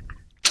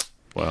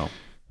 Well,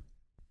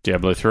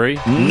 Diablo 3?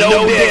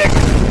 No dick!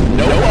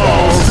 No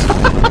balls!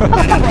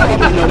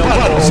 No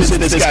balls since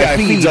this guy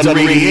feeds on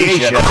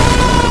radiation.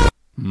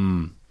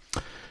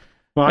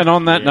 And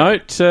on that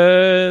note,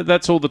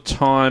 that's all the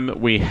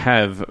time we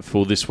have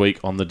for this week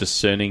on the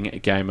Discerning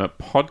Gamer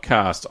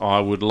podcast.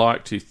 I would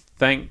like to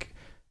thank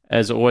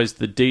as always,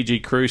 the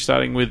DG crew,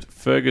 starting with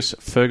Fergus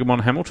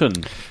Fergamon Hamilton.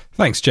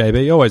 Thanks,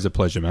 JB. Always a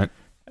pleasure, mate.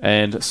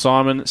 And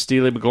Simon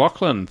Steely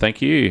McLaughlin.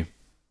 Thank you.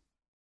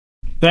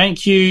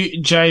 Thank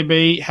you,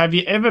 JB. Have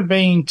you ever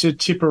been to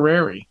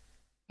Tipperary?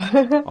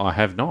 I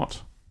have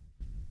not.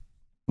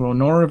 Well,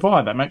 nor have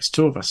I. That makes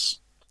two of us.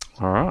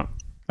 All right.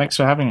 Thanks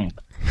for having me.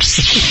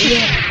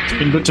 It's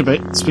been good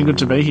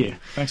to be here.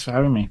 Thanks for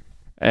having me.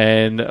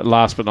 And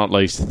last but not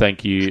least,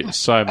 thank you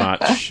so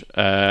much,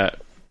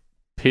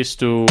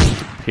 Pistol,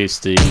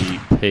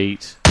 Pisty,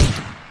 Pete,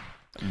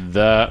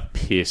 the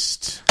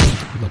Pissed.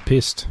 The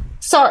Pissed.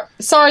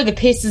 Sorry, the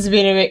piss has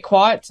been a bit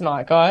quiet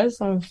tonight, guys.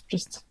 I'm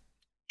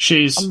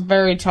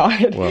very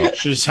tired. Well,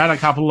 she's had a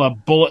couple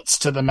of bullets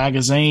to the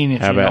magazine,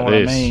 if you know what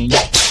I mean.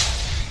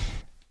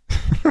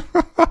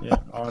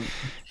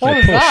 What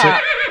was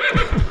that?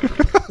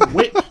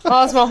 Whip.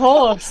 Oh, it's my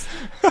horse.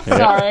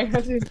 Yeah.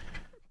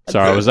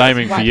 Sorry, I was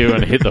aiming for you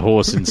and hit the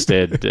horse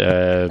instead.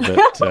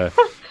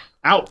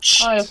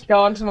 Ouch. I just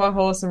go onto my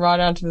horse and ride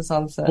down to the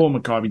sunset. Poor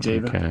Maccabi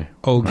Diva. Okay.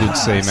 All good,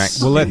 C-Mac.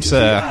 Well, let's...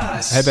 how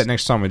about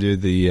next time we do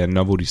the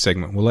novelty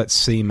segment? We'll let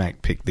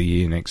C-Mac pick the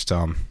year next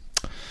time.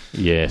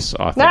 Yes,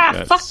 I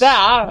think fuck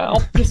that. I'll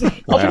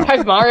do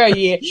Paper Mario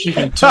year. She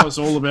can tell us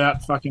all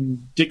about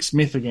fucking Dick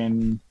Smith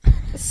again.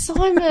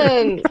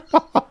 Simon.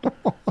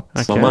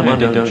 It's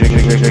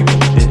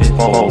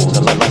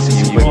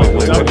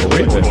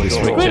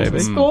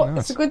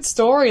a good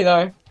story,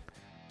 though.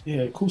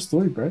 Yeah, cool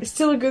story, bro. It's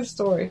still a good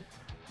story.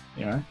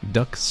 Yeah.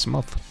 Duck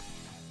Smoth.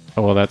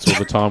 Oh, well, that's all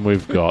the time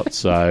we've got,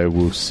 so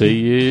we'll see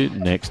you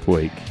next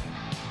week.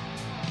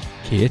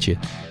 Catch you.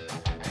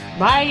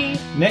 Bye.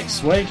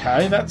 Next week,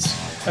 hey? That's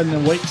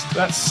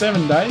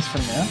 7 days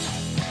from now.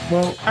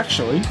 Well,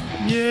 actually,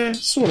 yeah,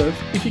 sort of.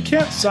 If you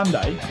count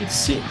Sunday, it's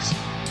 6.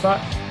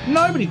 But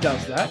nobody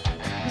does that,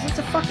 because it's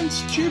a fucking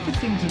stupid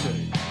thing to do.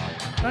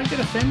 Don't get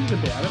offended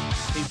about it,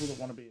 people that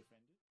want to be offended.